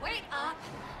 Wait up!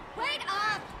 Wait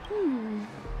up!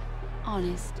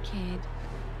 Honest kid.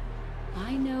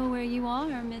 I know where you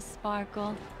are, Miss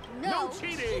Sparkle. No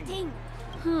cheating!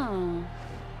 Huh.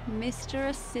 Mr.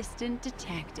 Assistant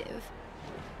Detective.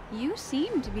 You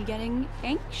seem to be getting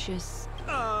anxious.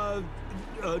 No,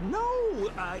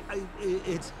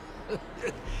 it's...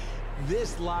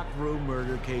 This locked room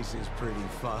murder case is pretty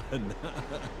fun.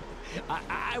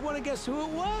 I want to guess who it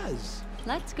was.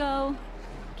 Let's go.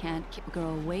 Can't keep a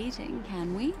girl waiting,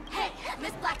 can we? Hey,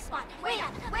 Miss Black Swan, wait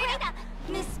up, wait up!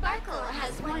 Miss Sparkle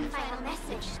has one final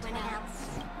message to announce.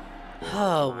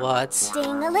 Oh, what?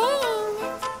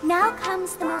 Ding-a-ling! Now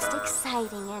comes the most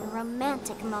exciting and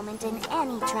romantic moment in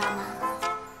any drama.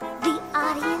 The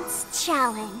audience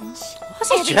challenge.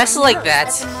 Why's he dressed like that?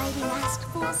 As a mighty masked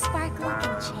fool, Sparkle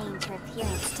can change her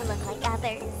appearance to look like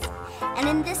others. And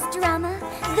in this drama,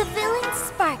 the villain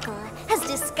Sparkle has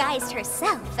disguised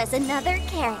herself as another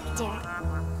character.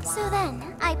 So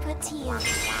then, I put to you,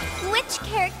 which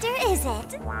character is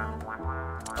it?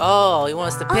 Oh, he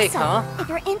wants to pick, also, huh? if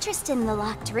you're interested in the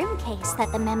locked room case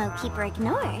that the memo keeper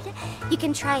ignored, you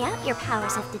can try out your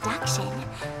powers of deduction.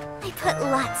 I put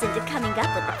lots into coming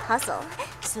up with the puzzle,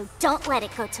 so don't let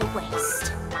it go to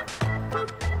waste.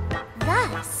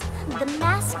 Thus, the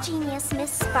masked genius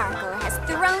Miss Sparkle has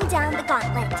thrown down the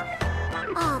gauntlet.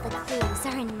 All the clues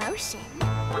are in motion.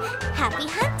 Happy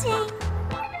hunting!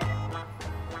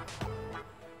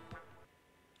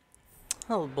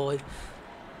 Oh boy.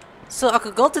 So I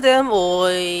could go to them or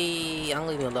I'm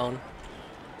leaving alone.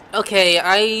 Okay,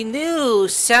 I knew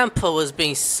Shampoo was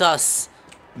being sus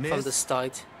from the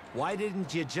start. Why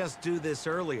didn't you just do this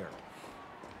earlier?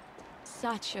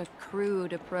 Such a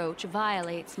crude approach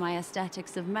violates my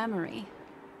aesthetics of memory.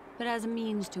 But as a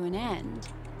means to an end,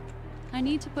 I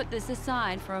need to put this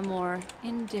aside for a more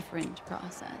indifferent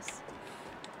process.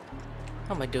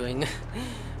 How am I doing?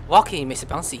 Walking makes it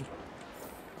bouncy.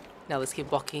 Now let's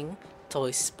keep walking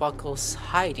towards Sparkle's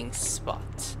hiding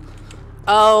spot.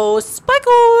 Oh,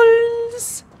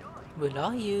 Sparkles! Where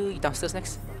are you? You downstairs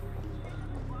next?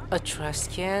 A trash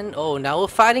can? Oh, now we're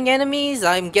fighting enemies?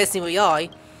 I'm guessing we are.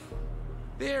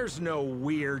 There's no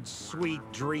weird, sweet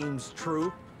dreams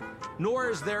troop. Nor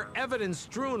is there evidence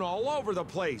strewn all over the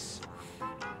place.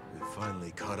 We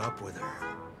finally caught up with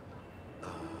her.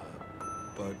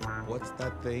 But what's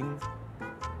that thing?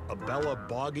 A Bella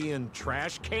Boggian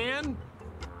trash can?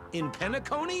 In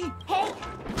Penacony? Hey,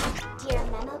 dear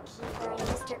memo keeper and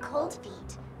Mr.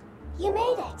 Coldfeet. You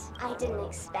made it. I didn't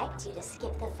expect you to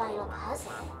skip the final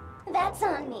puzzle. That's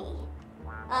on me.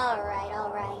 All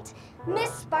right.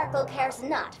 Miss Sparkle cares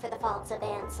not for the faults of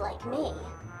ants like me.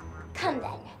 Come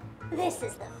then. This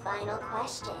is the final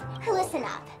question. Listen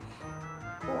up.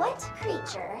 What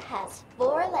creature has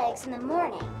 4 legs in the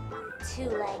morning, 2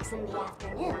 legs in the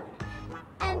afternoon,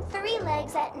 and 3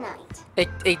 legs at night?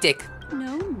 A dick.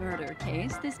 No murder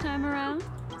case this time around?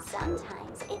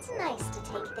 Sometimes it's nice to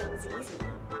take things easy.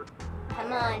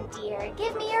 Come on, dear.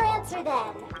 Give me your answer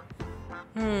then.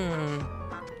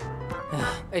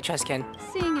 A trash can.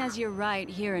 Seeing as you're right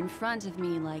here in front of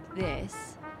me like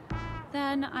this,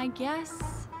 then I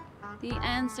guess the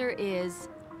answer is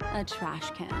a trash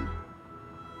can.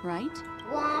 Right?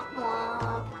 Womp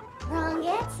womp. Wrong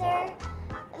answer.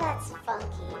 That's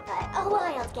funky, but a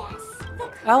wild guess. The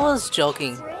I was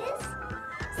joking. answer is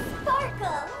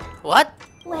Sparkle. What?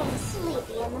 When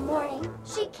sleepy in the morning,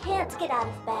 she can't get out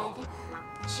of bed.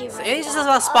 She So it's just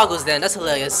about Sparkles then, that's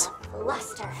hilarious.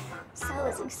 Luster, so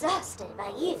is exhausted by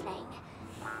evening,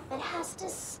 but has to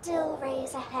still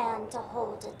raise a hand to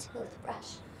hold a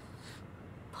toothbrush.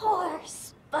 Poor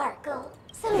Sparkle.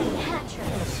 So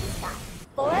naturally she's got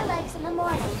 4 legs in the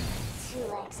morning, 2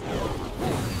 legs in the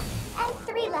afternoon, and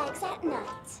 3 legs at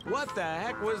night. What the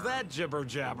heck was that jibber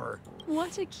jabber?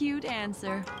 What a cute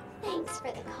answer. Thanks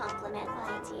for the compliment,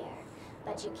 my dear.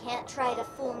 But you can't try to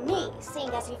fool me, seeing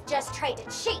as you've just tried to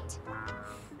cheat.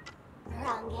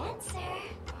 Wrong answer.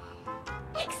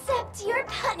 Accept your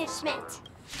punishment.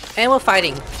 And we're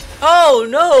fighting. Oh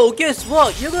no, guess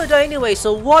what? You're gonna die anyway,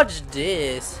 so watch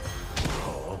this.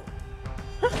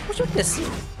 Huh? What's with this?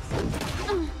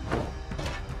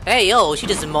 Hey yo, she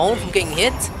just moaned from getting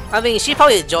hit? I mean, she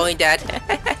probably enjoyed that.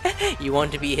 You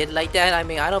want to be hit like that? I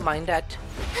mean, I don't mind that.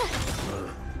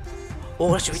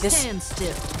 Oh, that's your weakness? Stand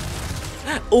still.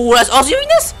 Oh, that's also your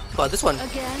weakness? Oh, this one.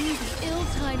 Again, the ill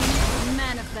tidings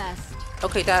manifest.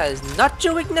 Okay, that is not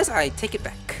your weakness. I take it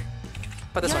back.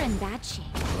 But this You're one. in bad shape.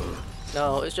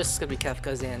 No, it's just gonna be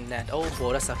Kafka's and that. Oh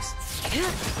boy, that sucks.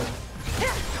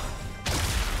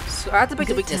 So I have to pick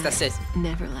a weakness, that's it.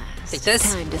 Never last. Take this.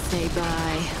 Time to say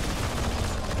bye.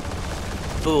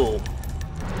 Boom.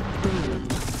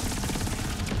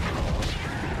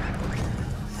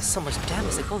 That's so much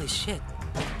damage, like holy shit.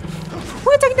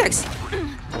 Who attack next?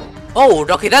 Oh,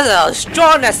 okay, that's a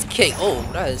strong ass kick. Oh,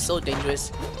 that is so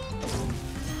dangerous.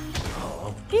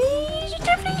 You should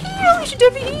definitely heal. You should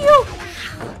definitely heal.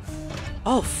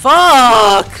 Oh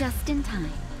fuck! Just in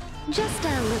time. Just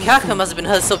a little. Kafka must have been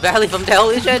hurt so badly from that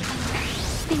holy shit.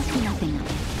 Think nothing of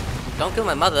it. Don't kill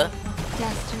my mother.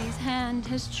 Destiny's hand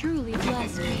has truly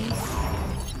blessed me.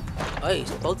 Oh,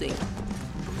 he's bolting.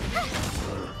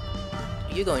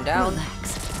 You going down?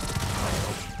 Relax.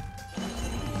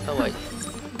 Oh wait.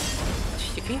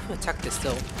 You can even attack this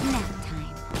though. Nap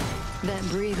time. That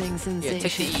breathing sensation. Yeah,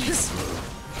 take the ease.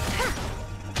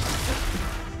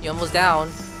 You're almost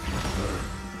down.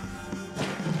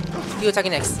 You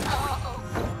attacking next.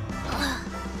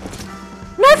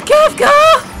 Not Kafka!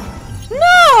 No!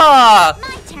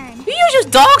 My turn. You use your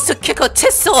dogs to kick her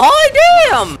tits so hard,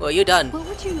 damn! Well, you're done. What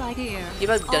would you like here? You're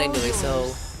about to be done anyway,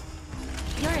 so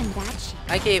You're in bad shape.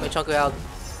 I can't even chunk her out.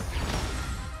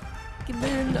 Come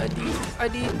in, I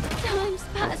need. Time's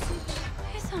passage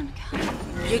is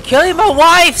unkind. You're killing my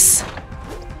wives!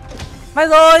 My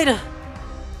lord!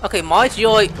 Okay, Marge,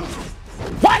 you're.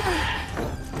 What?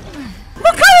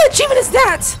 What kind of achievement is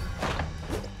that?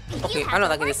 Okay, I'm not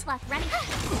liking this.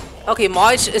 Okay,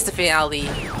 Marge is the finale.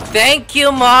 Thank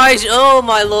you, Marge! Oh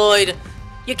my lord!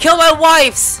 You killed my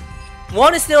wives!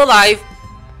 One is still alive.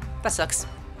 That sucks.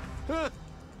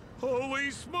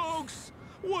 Holy smokes!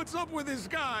 What's up with this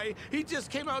guy? He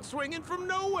just came out swinging from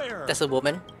nowhere. That's a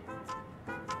woman.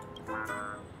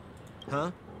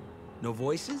 Huh? No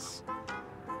voices?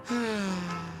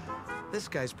 This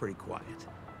guy's pretty quiet.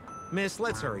 Miss,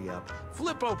 let's hurry up.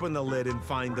 Flip open the lid and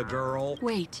find the girl.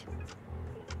 Wait.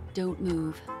 Don't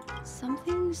move.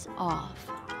 Something's off.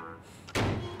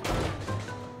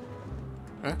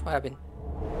 Huh? What happened?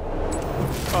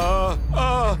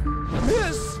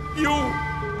 Miss,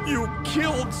 you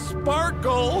killed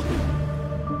Sparkle.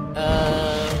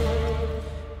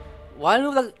 Why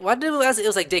did it look as it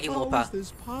was like digging How Whoopa? is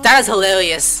this possible? That is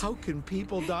hilarious. How can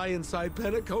people die inside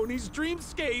Penacony's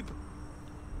dreamscape?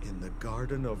 In the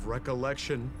Garden of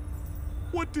Recollection.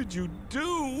 What did you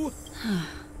do?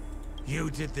 You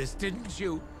did this, didn't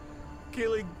you?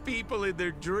 Killing people in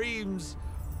their dreams.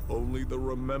 Only the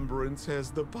Remembrance has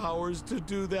the powers to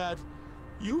do that.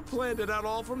 You planned it out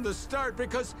all from the start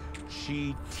because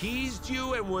she teased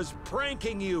you and was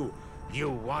pranking you. You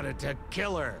wanted to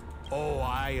kill her. Oh,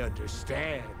 I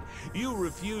understand. You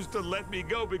refused to let me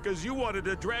go because you wanted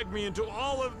to drag me into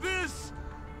all of this.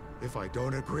 If I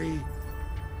don't agree,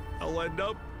 I'll end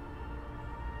up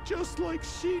just like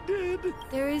she did.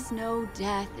 There is no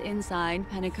death inside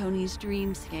Penacony's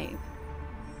dreamscape.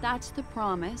 That's the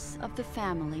promise of the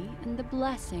family and the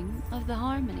blessing of the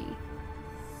harmony.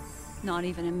 Not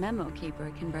even a memo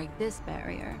keeper can break this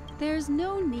barrier. There's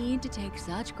no need to take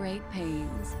such great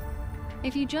pains.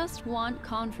 If you just want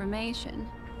confirmation,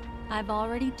 I've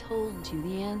already told you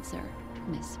the answer,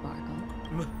 Miss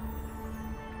Sparkle.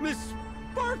 Miss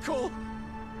Sparkle?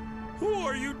 Who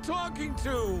are you talking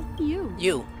to? You.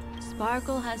 You.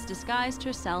 Sparkle has disguised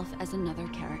herself as another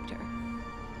character.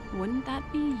 Wouldn't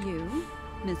that be you,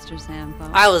 Mr. Senpai?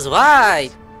 I was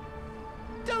right.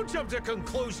 Don't jump to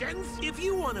conclusions. If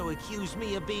you want to accuse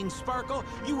me of being Sparkle,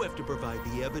 you have to provide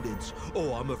the evidence.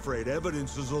 Oh, I'm afraid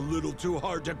evidence is a little too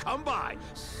hard to come by.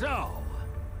 So,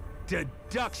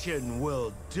 Deduction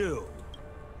will do.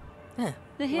 Huh.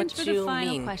 The hint What for the you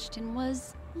final mean? question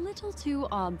was a little too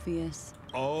obvious.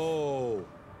 Oh,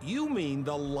 you mean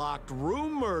the locked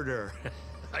room murder?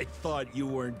 I thought you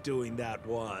weren't doing that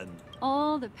one.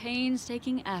 All the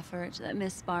painstaking effort that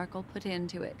Miss Sparkle put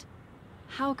into it.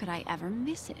 How could I ever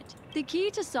miss it? The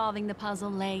key to solving the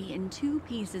puzzle lay in two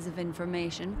pieces of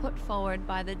information put forward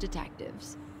by the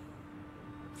detectives.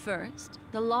 First,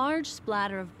 the large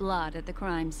splatter of blood at the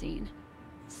crime scene.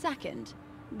 Second,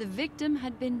 the victim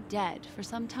had been dead for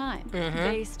some time.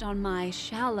 Based on my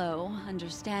shallow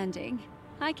understanding,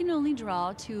 I can only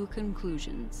draw two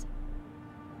conclusions.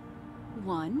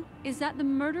 One is that the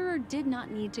murderer did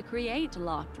not need to create a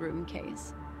locked room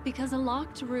case, because a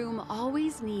locked room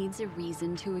always needs a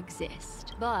reason to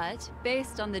exist. But,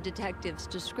 based on the detective's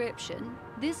description,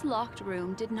 this locked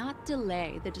room did not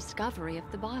delay the discovery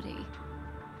of the body.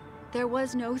 There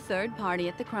was no third party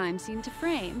at the crime scene to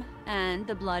frame, and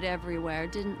the blood everywhere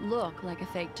didn't look like a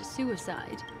faked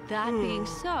suicide. That being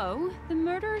so, the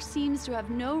murderer seems to have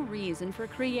no reason for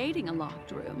creating a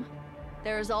locked room.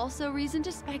 There is also reason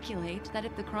to speculate that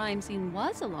if the crime scene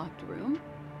was a locked room,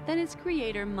 then its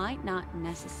creator might not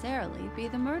necessarily be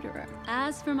the murderer.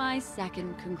 As for my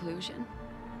second conclusion,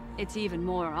 it's even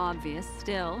more obvious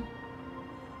still.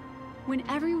 When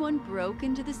everyone broke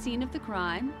into the scene of the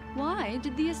crime, why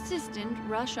did the assistant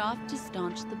rush off to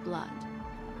staunch the blood?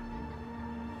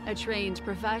 A trained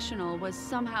professional was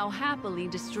somehow happily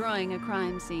destroying a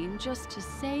crime scene just to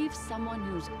save someone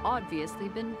who's obviously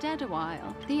been dead a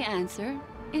while. The answer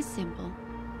is simple.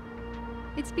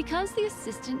 It's because the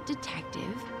assistant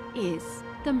detective is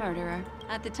the murderer.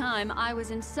 At the time, I was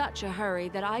in such a hurry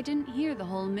that I didn't hear the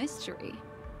whole mystery.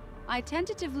 I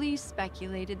tentatively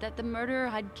speculated that the murderer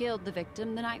had killed the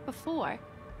victim the night before,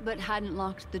 but hadn't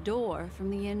locked the door from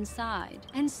the inside.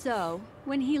 And so,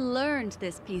 when he learned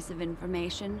this piece of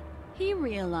information, he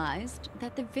realized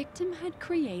that the victim had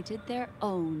created their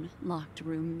own locked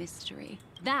room mystery.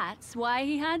 That's why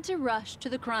he had to rush to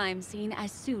the crime scene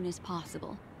as soon as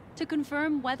possible, to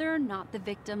confirm whether or not the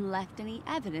victim left any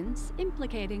evidence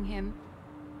implicating him.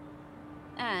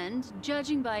 And,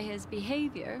 judging by his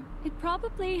behavior, it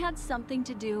probably had something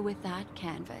to do with that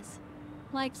canvas.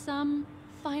 Like some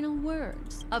final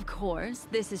words. Of course,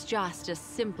 this is just a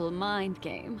simple mind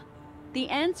game. The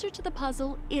answer to the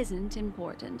puzzle isn't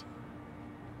important.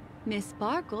 Miss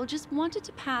Sparkle just wanted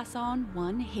to pass on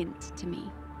one hint to me.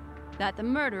 That the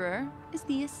murderer is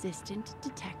the assistant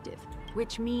detective,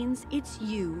 which means it's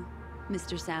you,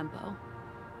 Mr. Sampo.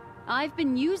 I've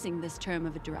been using this term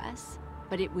of address,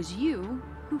 but it was you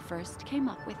who first came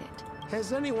up with it.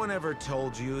 Has anyone ever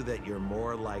told you that you're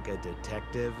more like a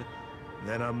detective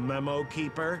than a memo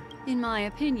keeper? In my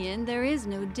opinion, there is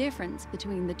no difference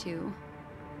between the two.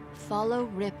 Follow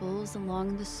ripples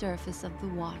along the surface of the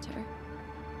water.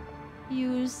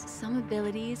 Use some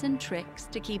abilities and tricks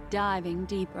to keep diving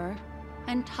deeper,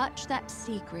 and touch that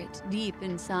secret deep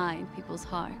inside people's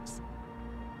hearts.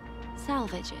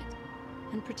 Salvage it,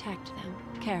 and protect them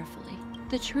carefully.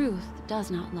 The truth does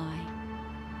not lie.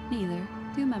 Neither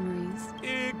do memories.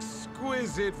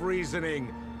 Exquisite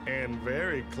reasoning, and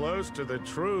very close to the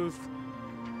truth.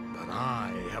 But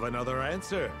I have another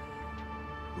answer.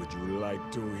 Would you like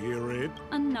to hear it?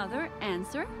 Another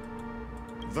answer?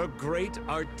 The great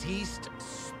artiste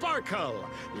Sparkle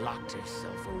locked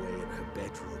herself away in her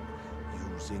bedroom,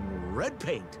 using red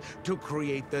paint to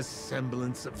create the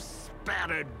semblance of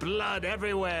spattered blood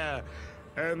everywhere.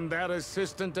 And that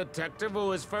assistant detective who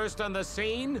was first on the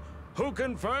scene, who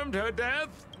confirmed her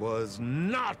death, was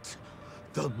not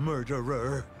the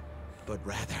murderer, but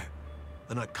rather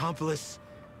an accomplice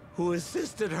who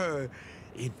assisted her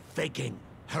in faking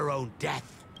her own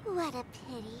death. What a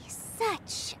pity.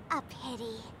 Such a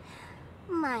pity.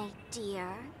 My dear,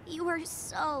 you were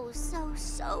so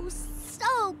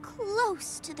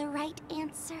close to the right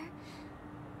answer.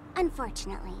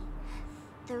 Unfortunately,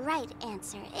 the right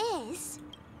answer is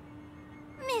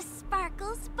Miss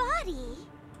Sparkle's body.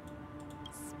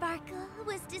 Sparkle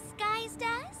was disguised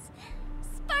as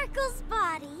Sparkle's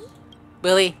body.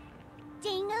 Really?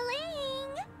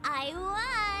 Ding-a-ling! I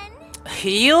won!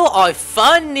 You are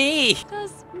funny!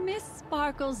 Does Miss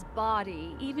Sparkle's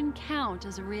body even count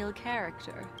as a real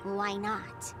character? Why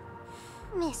not?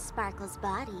 Miss Sparkle's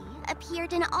body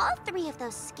appeared in all three of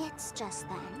those skits just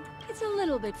then. It's a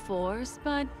little bit forced,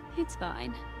 but it's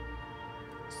fine.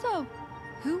 So,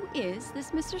 who is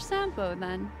this Mr. Sampo,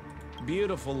 then?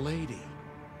 Beautiful lady,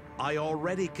 I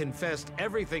already confessed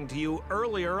everything to you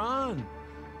earlier on.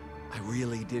 I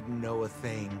really didn't know a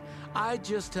thing. I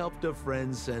just helped a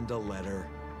friend send a letter.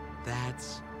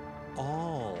 That's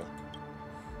all.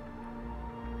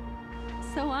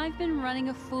 So I've been running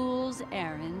a fool's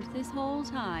errand this whole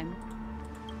time.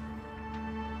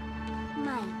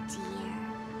 My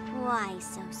dear, why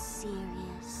so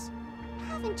serious?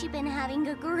 Haven't you been having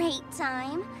a great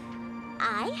time?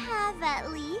 I have,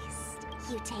 at least.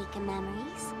 You take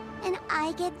memories, and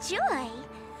I get joy.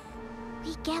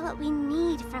 We get what we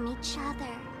need from each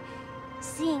other.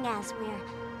 Seeing as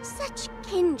we're such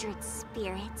kindred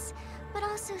spirits, but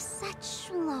also such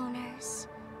loners.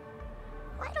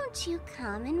 Why don't you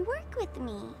come and work with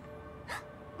me?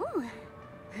 Ooh,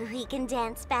 we can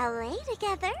dance ballet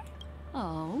together.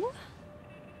 Oh?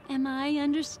 Am I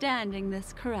understanding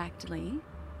this correctly?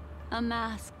 A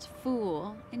masked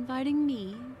fool inviting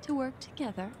me to work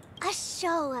together? A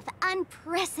show of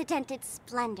unprecedented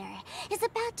splendor is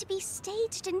about to be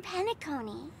staged in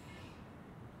Penacony.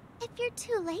 If you're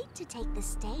too late to take the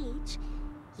stage,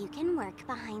 you can work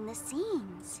behind the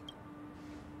scenes.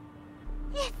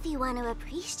 If you want to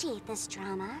appreciate this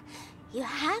drama, you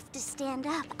have to stand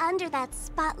up under that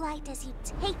spotlight as you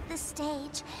take the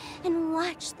stage and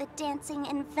watch the dancing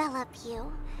envelop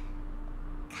you.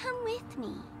 Come with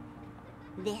me.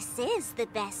 This is the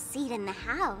best seat in the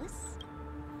house.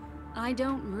 I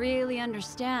don't really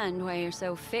understand why you're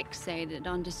so fixated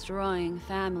on destroying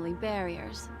family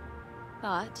barriers.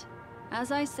 But,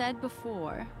 as I said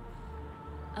before,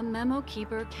 a memo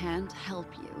keeper can't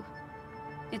help you.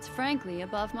 It's frankly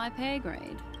above my pay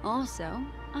grade. Also,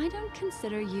 I don't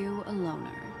consider you a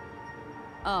loner.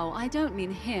 Oh, I don't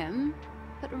mean him,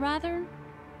 but rather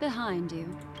behind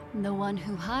you. The one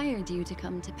who hired you to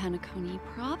come to Penacony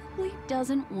probably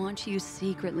doesn't want you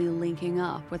secretly linking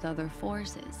up with other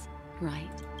forces, right?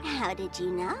 How did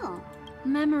you know?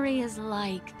 Memory is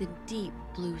like the deep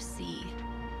blue sea.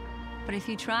 But if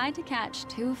you tried to catch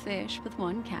 2 fish with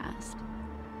 1 cast,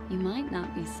 you might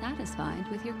not be satisfied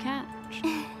with your catch.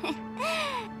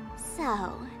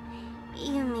 So,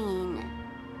 you mean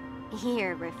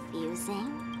you're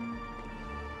refusing?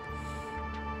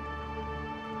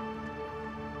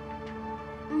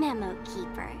 Memo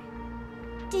Keeper,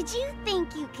 did you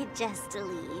think you could just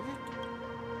leave?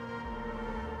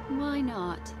 Why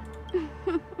not?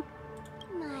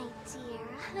 My dear,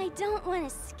 I don't want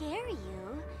to scare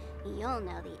you. You'll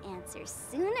know the answer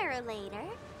sooner or later.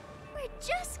 We're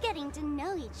just getting to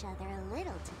know each other a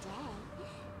little today.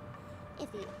 If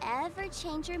you ever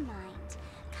change your mind,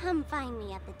 come find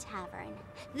me at the tavern.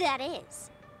 That is,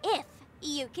 if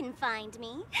you can find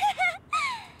me.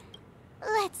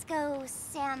 Let's go,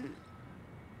 Sampo?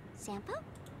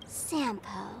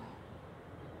 Sampo.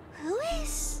 Who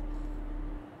is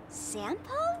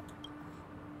Sampo?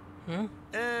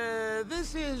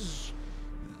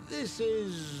 This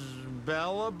is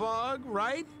Bellabug,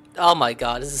 right? Oh my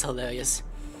god, this is hilarious.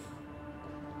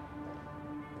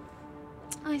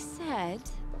 I said,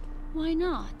 why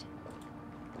not?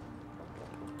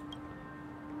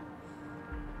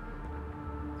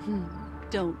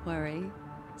 Don't worry.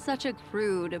 Such a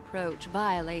crude approach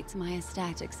violates my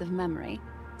statics of memory.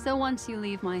 So once you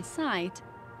leave my sight,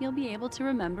 you'll be able to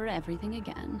remember everything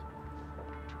again.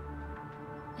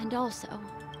 And also,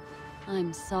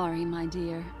 I'm sorry, my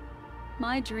dear.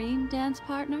 My dream dance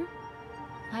partner?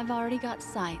 I've already got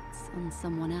sights on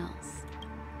someone else.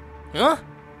 Huh?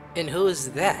 And who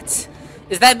is that?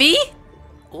 Is that me?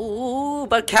 Ooh,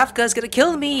 but Kafka's gonna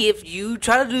kill me if you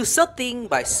try to do something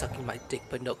by sucking my dick,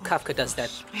 but no, Kafka does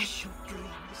that.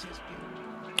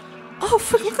 Oh,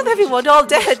 frick, look at everyone, they're all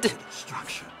dead!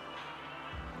 Structure.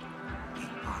 Being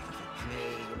part of a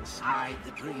play inside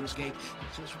the dreamscape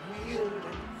is as weird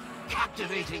and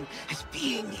captivating as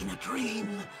being in a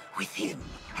dream within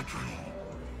a dream.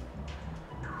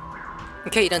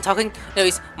 Okay, you done talking?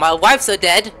 Anyways, my wife's are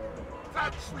dead.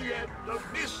 That's the end of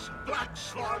Miss Black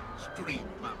Swan's dream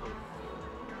bubble.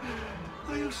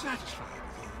 Are you satisfied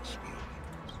with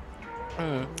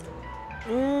your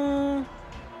experience?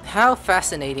 How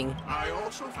fascinating. I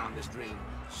also found this dream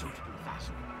suitably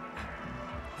fascinating.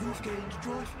 You've gained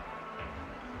joy from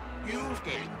it. You've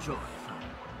gained joy from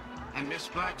it. And Miss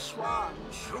Black Swan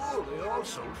surely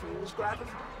also feels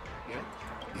gratified. Yes?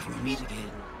 If we meet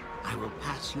again, I will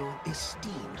pass your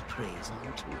esteemed praise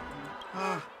on to you.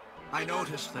 I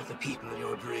noticed that the people in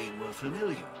your dream were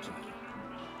familiar to you.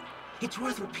 It's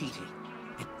worth repeating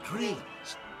that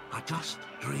dreams are just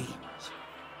dreams.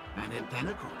 And in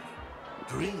Penacony,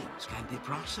 dreams can be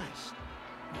processed,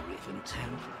 or even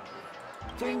tempered.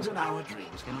 Things in our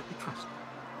dreams cannot be trusted,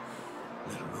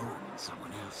 let alone in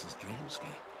someone else's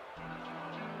dreamscape.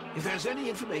 If there's any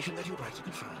information that you'd like to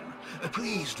confirm,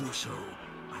 please do so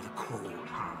by the cold,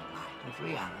 hard light of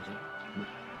reality.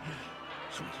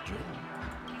 Sweet dream.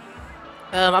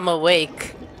 I'm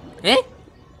awake. Eh?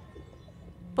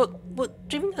 What?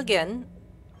 Dreaming again?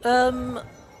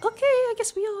 Okay, I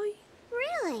guess we are.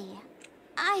 Really?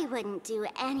 I wouldn't do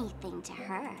anything to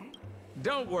her.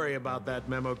 Don't worry about that,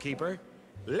 Memo Keeper.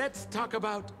 Let's talk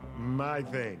about my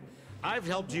thing. I've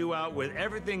helped you out with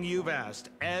everything you've asked,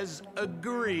 as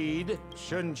agreed.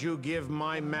 Shouldn't you give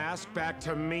my mask back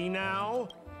to me now?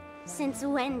 Since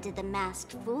when did the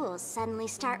masked fools suddenly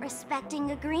start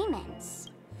respecting agreements?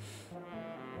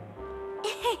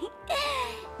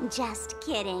 Just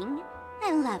kidding.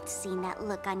 I loved seeing that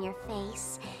look on your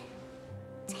face.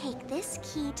 Take this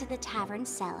key to the tavern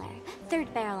cellar,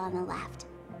 third barrel on the left.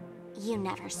 You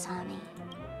never saw me.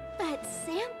 But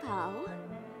Sampo,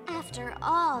 after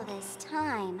all this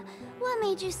time, what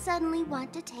made you suddenly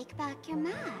want to take back your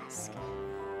mask?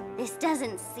 This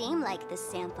doesn't seem like the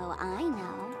Sampo I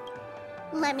know.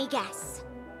 Let me guess.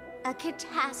 A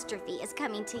catastrophe is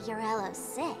coming to Urello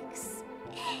 6.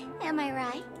 Am I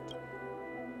right?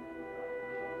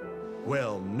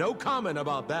 Well, no comment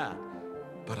about that.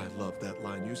 But I love that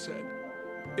line you said.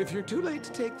 If you're too late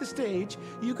to take the stage,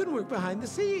 you can work behind the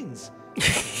scenes.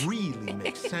 It really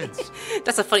makes sense.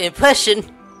 That's a funny impression.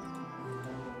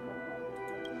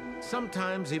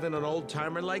 Sometimes even an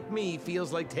old-timer like me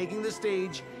feels like taking the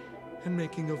stage and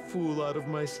making a fool out of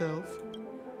myself.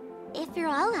 If you're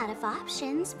all out of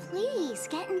options, please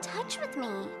get in touch with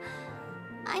me.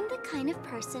 I'm the kind of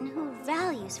person who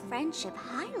values friendship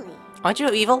highly. Aren't you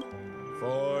evil?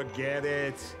 Forget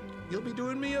it. You'll be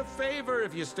doing me a favor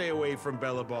if you stay away from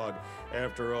Bellabog.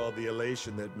 After all, the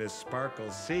elation that Miss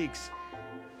Sparkle seeks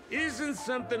isn't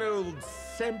something old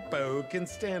Sempo can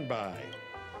stand by.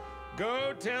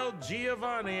 Go tell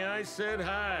Giovanni I said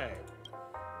hi.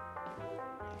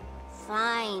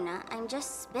 Fine, I'm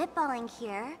just spitballing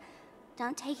here.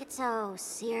 Don't take it so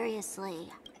seriously.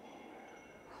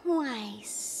 Why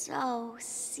so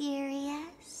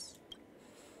serious?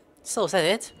 So is that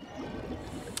it?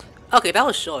 Okay, that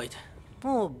was short.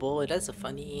 Oh boy, that's a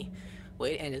funny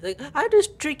way to end it. Like, I'm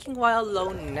just drinking while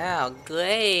alone now.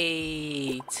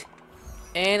 Great.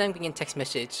 And I'm getting a text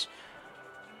message.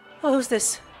 Oh, who's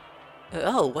this?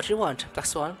 Oh, what do you want, Black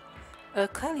Swan?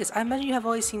 Claudius, I imagine you have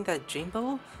already seen that dream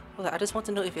bubble? Well, I just want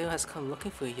to know if anyone has come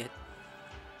looking for you yet.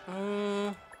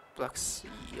 You're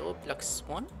Black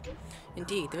Swan?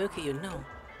 Indeed, the milky you know.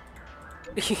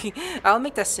 I'll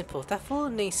make that simple. That fool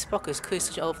named Spock is clearly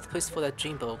searching all over the place for that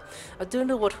dream bubble. I don't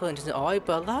know what her intentions are,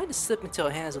 but allowing it to slip into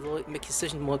our hands will make the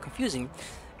decision more confusing.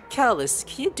 Catalyst,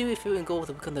 can you do it if you and go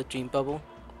to become that dream bubble?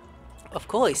 Of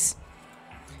course.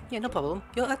 Yeah, no problem.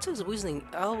 Your answer is reasoning.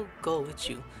 I'll go with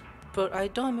you. But I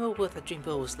don't remember where that dream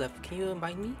bubble was left. Can you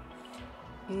remind me?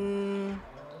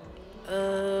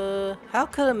 How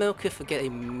could a milk kid forget a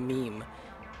meme?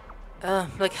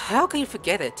 Like, how can you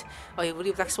forget it? Are you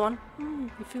really Black Swan? You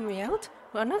figure me out?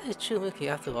 Well, I'm not a true milky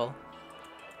after all.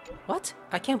 What?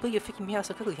 I can't believe you're figuring me out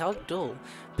so quickly. How dull.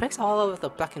 Pranks all over the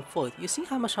back and forth. You see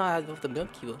how much I love the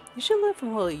milk cube. You should learn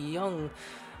from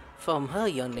her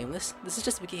young nameless. This is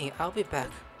just the beginning. I'll be back.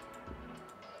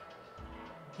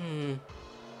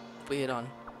 Wait on.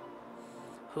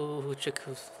 Who trick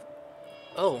who's...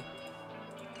 Oh.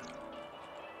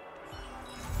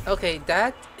 Okay,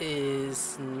 that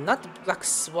is not Black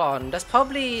Swan. That's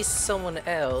probably someone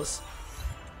else.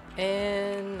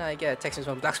 And I get a text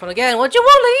from Black Swan again. What you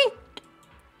want,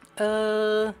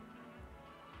 Lee?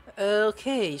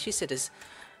 Okay, she said this.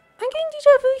 I'm getting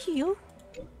deja vu here.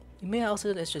 You may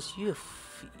also interest you.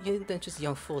 You're just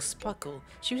young fool Sparkle.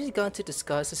 She really gone to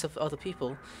disguise herself with other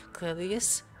people. Clearly,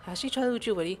 yes. Has she tried with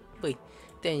you already? Wait.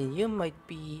 Then you might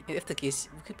be, if the case,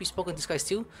 we could be spoken in disguise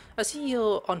too. I see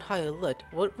you're on high alert.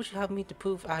 What would you have me to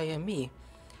prove I am me?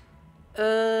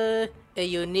 A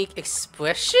unique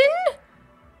expression?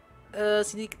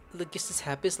 Unique logistics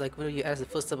habits, like whether you ask the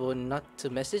first time or not to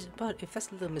message. But if that's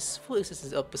the full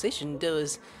existence of position, there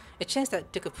is a chance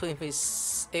that they could put in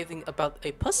place anything about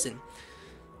a person.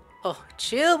 Oh,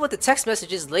 chill with the text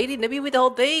messages, lady. Let me read the whole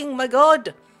thing, my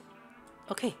god.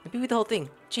 Okay, let me read the whole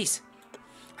thing. Jeez.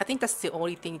 I think that's the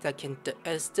only thing that can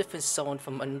differentiate someone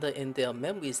from another in their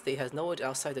memories. They have knowledge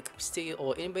outside the capacity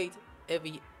or invade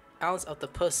every ounce of the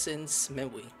person's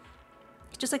memory.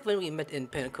 Just like when we met in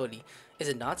Penacoli, is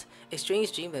it not? A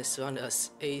strange dream that surrounded us.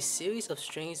 A series of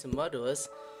strange murderers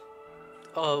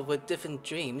with different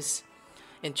dreams.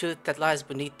 In truth, that lies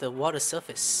beneath the water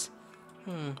surface.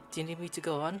 Do you need me to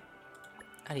go on?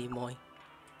 I need more.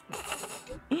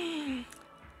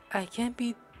 I can't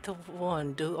be the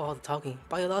one do all the talking.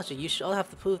 By your logic, you should all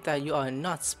have to prove that you are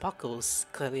not Sparkles,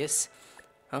 Claudius.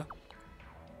 Huh?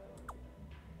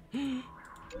 I'm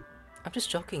just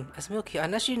joking. As Milky,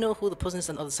 unless you know who the person is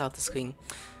on the other side of the screen.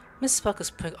 Miss Sparkle's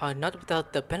pranks are not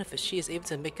without the benefit. She is able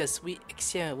to make a sweet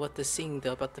experiment what the seeing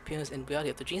about the appearance and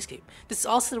reality of the dreamscape. This is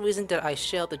also the reason that I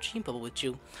shared the dream bubble with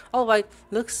you. Alright,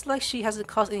 looks like she hasn't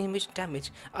caused any major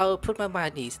damage. I'll put my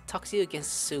mind at ease. Talk to you again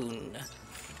soon.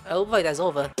 Alright, that's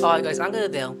over. Alright guys, I'm gonna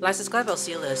go. Like, subscribe, I'll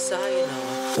see you later.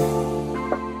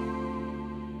 Sayonara.